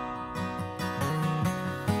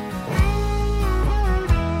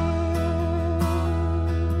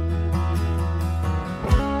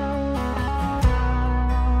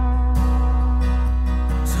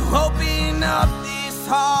 So open up this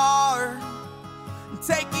heart and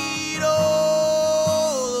take it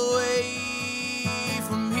all away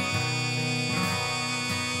from here.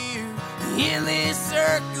 Endless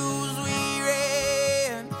circles we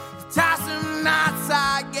ran, the tiresome nights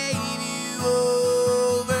I gave you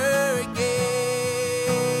over again.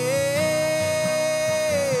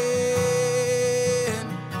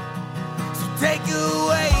 So take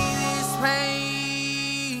away this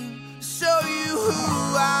pain, show you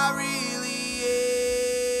who I really am.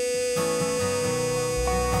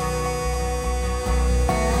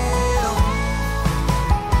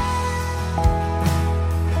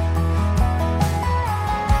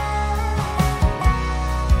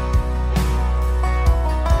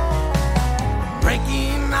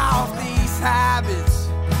 Breaking off these habits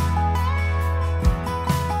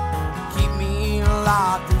keep me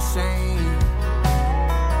locked in shame.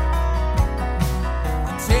 I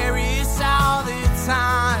cherish all the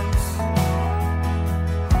times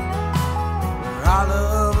where our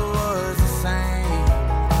love was the same.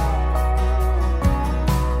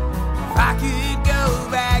 If I could go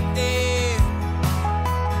back there,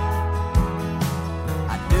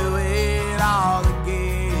 I'd do it all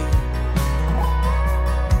again.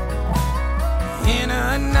 In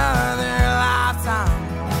another lifetime,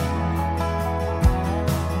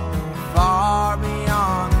 far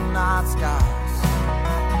beyond the night skies.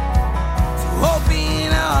 So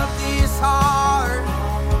open up this heart,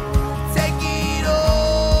 take it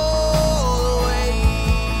all away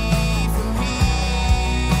from here.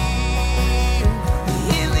 The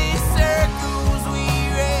endless circles we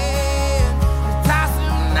ran, the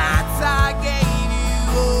tiresome nights I gave you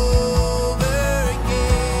over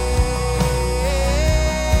again.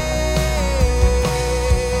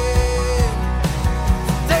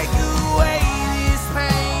 Take away this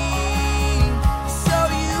pain, show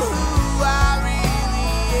you who I really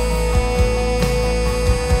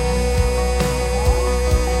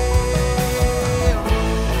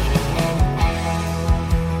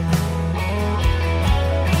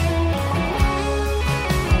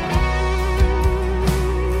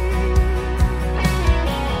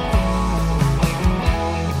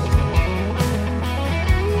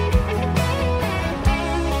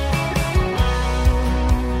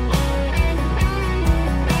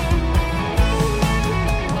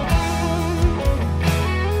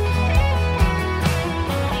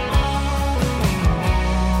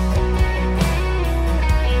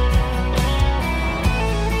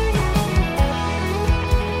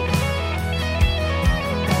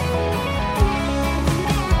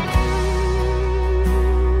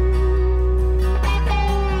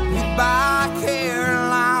Goodbye,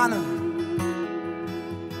 Carolina.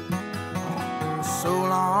 So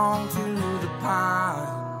long to the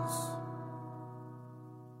pines.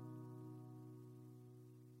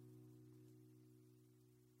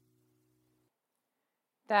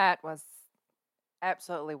 That was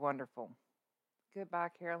absolutely wonderful. Goodbye,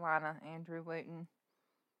 Carolina, Andrew Wooten.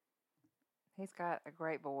 He's got a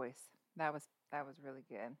great voice. That was really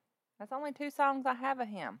good. That's only 2 songs I have of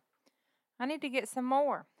him. I need to get some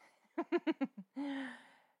more.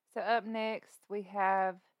 So up next we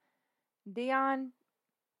have Dion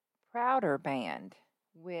Prouder Band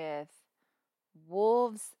with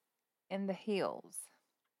Wolves in the Hills.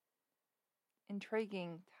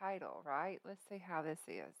 Intriguing title, right? Let's see how this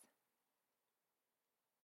is.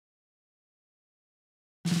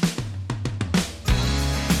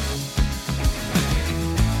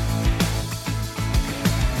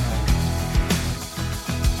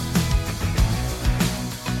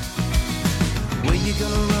 Where you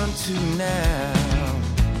gonna run to now?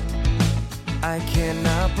 I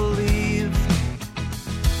cannot believe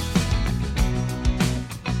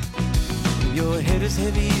your head is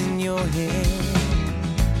heavy in your hands.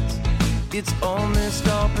 It's all missed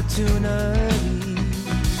opportunity.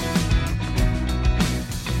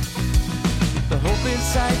 The hope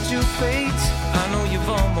inside your fate, I know you've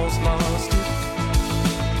almost lost it.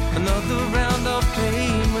 Another round of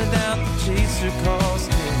pain without the chaser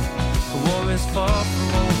costing. The war is far from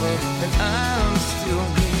over, and I'm still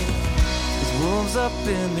here. There's wolves up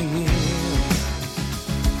in the hills.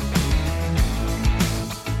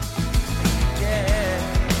 Yeah.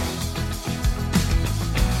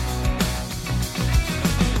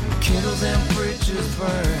 Candles and bridges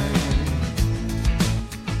burn.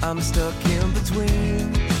 I'm stuck in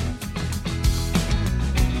between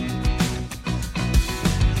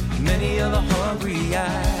many other hungry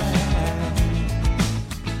eyes,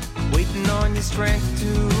 waiting on your strength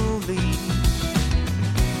to leave.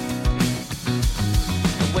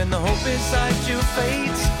 And when the hope inside you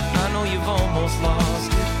fades, I know you've almost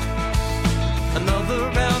lost it. Another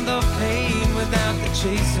round of pain without the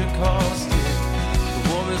chaser cost it. The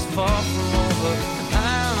war is far from over,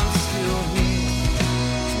 I'm still here.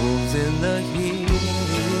 Wolves in the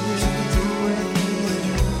hills,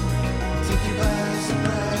 take you by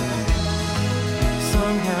surprise.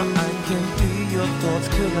 Somehow I can hear your thoughts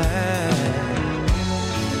collide.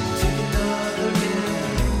 Take another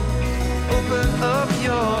minute, open up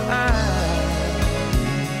your eyes.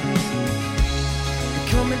 You're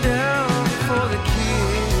coming down for the kill.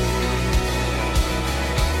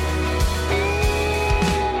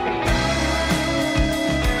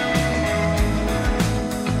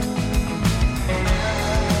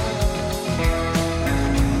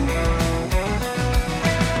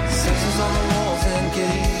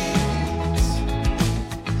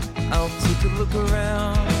 Look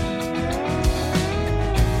around.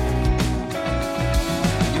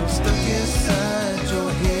 You're stuck inside your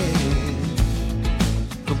head,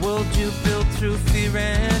 the world you built through fear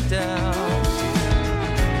and doubt.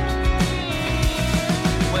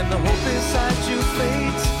 When the hope inside you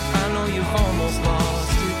fades, I know you've almost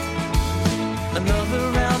lost it. Another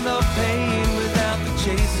round of pain without the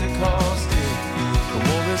chaser cost it. The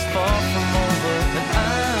war is far from over, and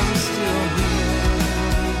I'm still here.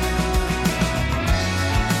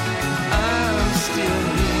 Still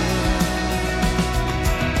here.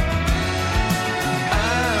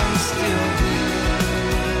 I'm still here.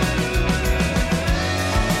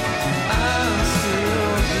 I'm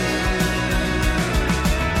still here.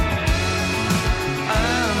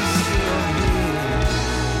 I'm still here.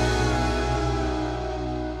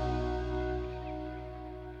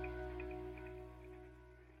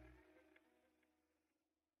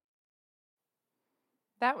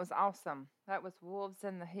 That was awesome. That was Wolves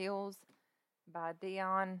in the Hills by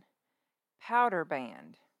Dion Powder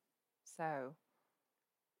Band. So,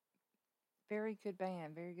 very good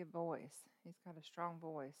band, very good voice. He's got a strong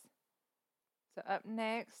voice. So up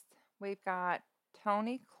next, we've got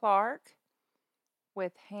Tony Clark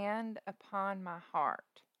with Hand Upon My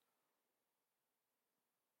Heart.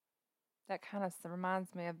 That kind of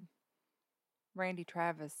reminds me of Randy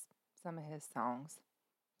Travis, some of his songs.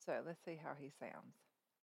 So let's see how he sounds.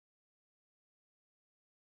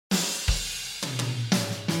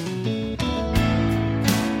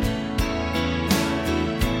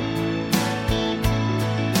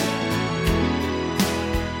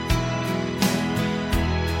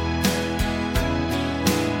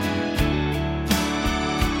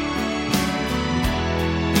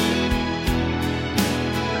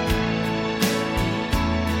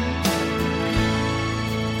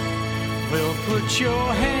 Well, put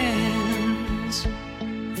your hands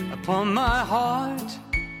upon my heart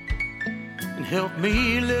and help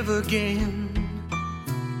me live again.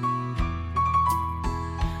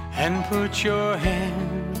 And put your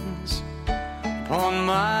hands upon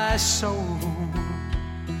my soul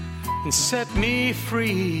and set me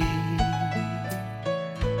free.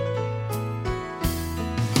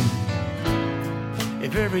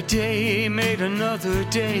 If every day made another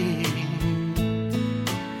day,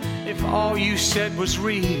 if all you said was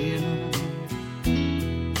real,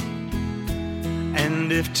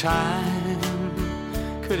 and if time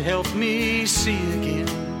could help me see again,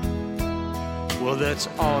 well, that's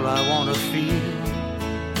all I want to feel.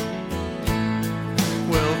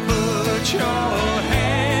 Well, put your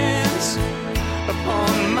hands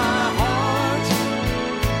upon my heart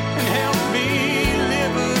and help me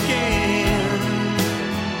live again.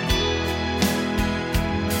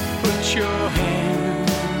 Put your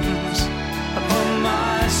hands upon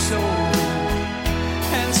my soul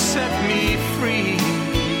and set me free.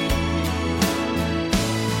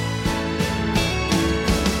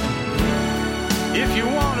 If you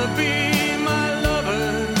want to be my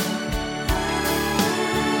lover,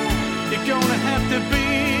 you're gonna have to be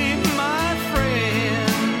my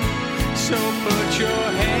friend. So put your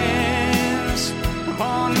hands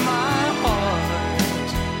upon my heart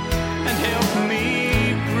and help me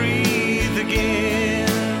breathe again.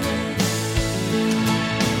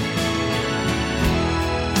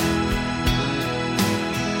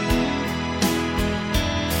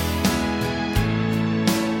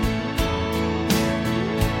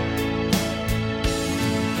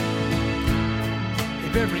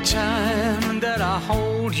 Every time that I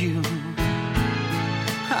hold you,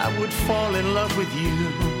 I would fall in love with you.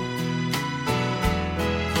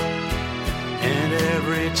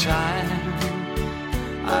 every time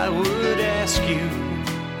I would ask you,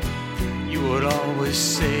 you would always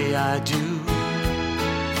say I do.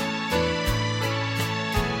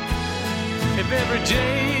 If every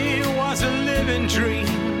day was a living dream,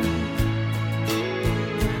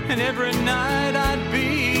 and every night I'd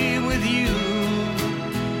be with you,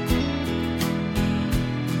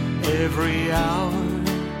 every hour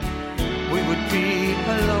we would be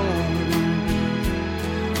alone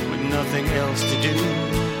with nothing else to do.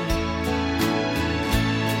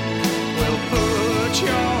 Well, put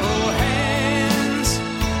your hands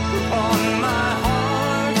upon my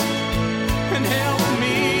heart and help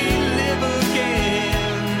me live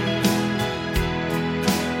again.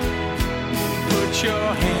 Put your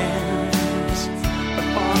hands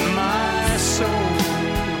upon my soul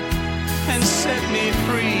and set me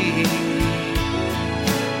free.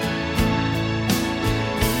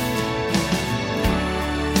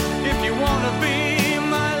 If you want to be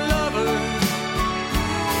my lover,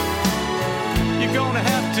 you're gonna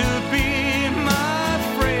have to be my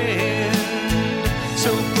friend.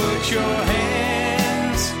 So put your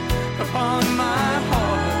hands upon my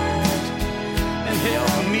heart and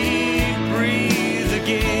help me breathe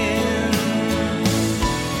again.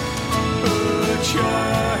 Put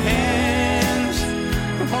your hands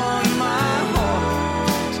upon my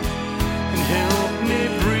heart and help me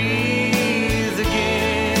breathe again.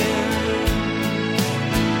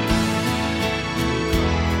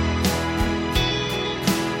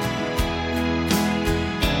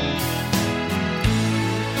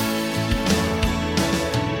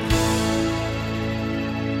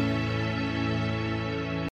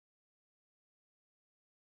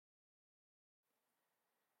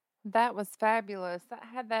 That was fabulous. That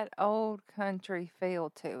had that old country feel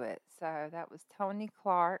to it. So that was Tony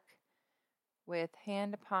Clark with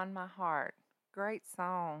Hand Upon My Heart. Great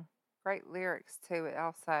song. Great lyrics to it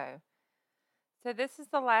also. So this is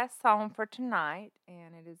the last song for tonight,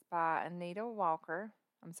 and it is by Anita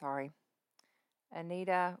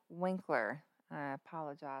Winkler. I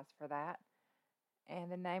apologize for that. And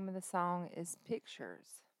the name of the song is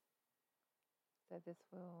Pictures. So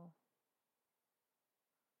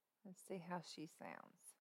let's see how she sounds.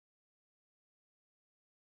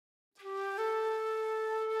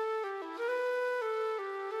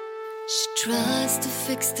 She tries to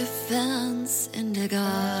fix the fence in the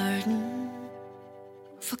garden.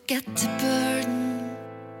 Forget the burden,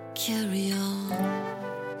 carry on.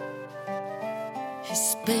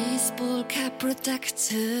 His baseball cap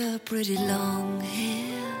protects her pretty long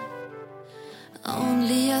hair.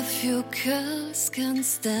 Only a few curls can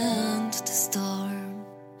stand the storm.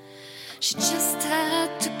 She just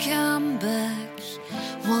had to come back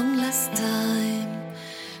one last time,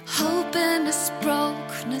 hoping this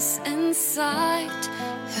brokenness inside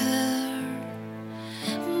her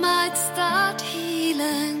might start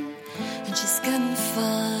healing, and she's getting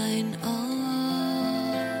fine.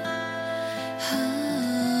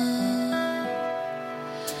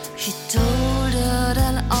 He told her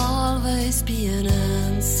there'll always be an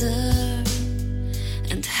answer,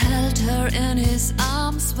 and held her in his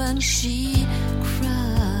arms when she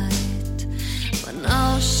cried. But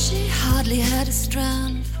now she hardly had the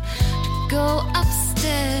strength to go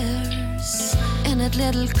upstairs in that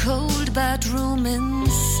little cold bedroom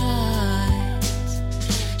inside.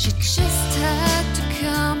 She just had to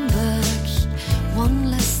come back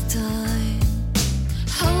one last time,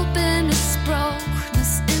 hoping this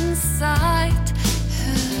brokenness inside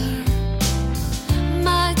her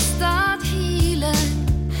might start healing,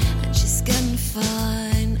 and she's getting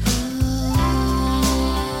fine.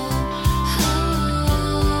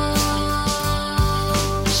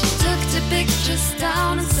 She took the pictures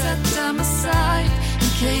down and set them aside, in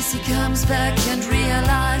case he comes back and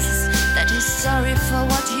realizes that he's sorry for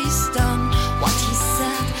what he's done, what he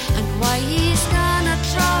said, and why he's got a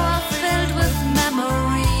drawer filled with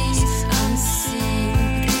memories unseen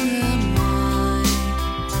in her mind.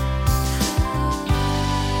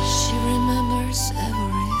 She remembers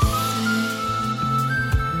everything.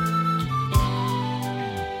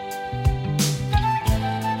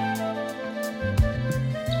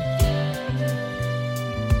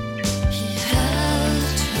 He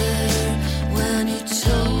held her when he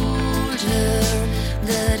told her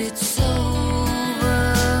that it's over.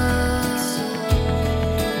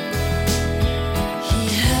 He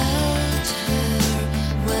held her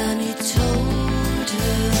when he told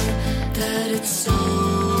her that it's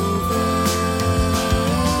over.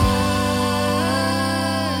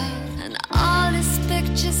 And all his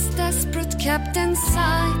pictures desperate kept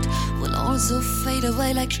inside will also fade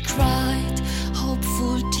away like he cried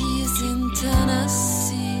hopeful tears in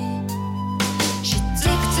Tennessee. She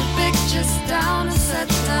just down and set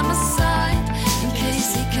them aside in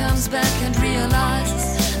case he comes back and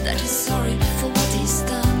realizes that he's sorry for what he's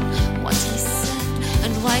done, what he said,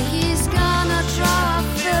 and why he's gonna draw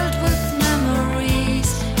filled with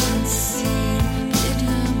memories unseen in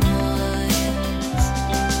her mind.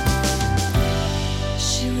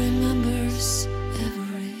 She remembers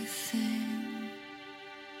everything.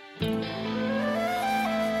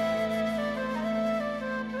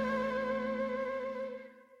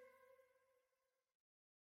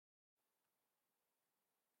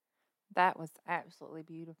 That was absolutely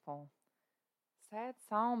beautiful. Sad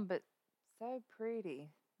song, but so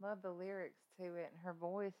pretty. Love the lyrics to it, and her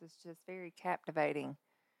voice is just very captivating.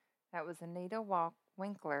 That was Anita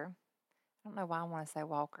Winkler. I don't know why I want to say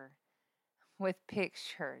Walker. With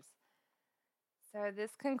pictures. So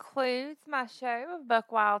this concludes my show of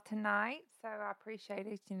Buck Wild tonight. So I appreciate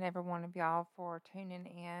each and every one of y'all for tuning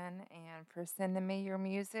in and for sending me your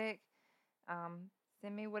music.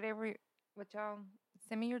 Send me what y'all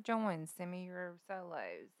send me your joins, send me your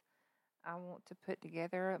solos. I want to put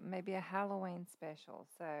together maybe a Halloween special.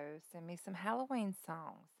 So send me some Halloween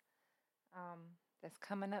songs. That's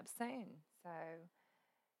coming up soon. So,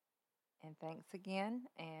 and thanks again,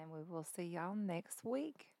 and we will see y'all next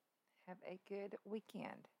week. Have a good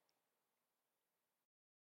weekend.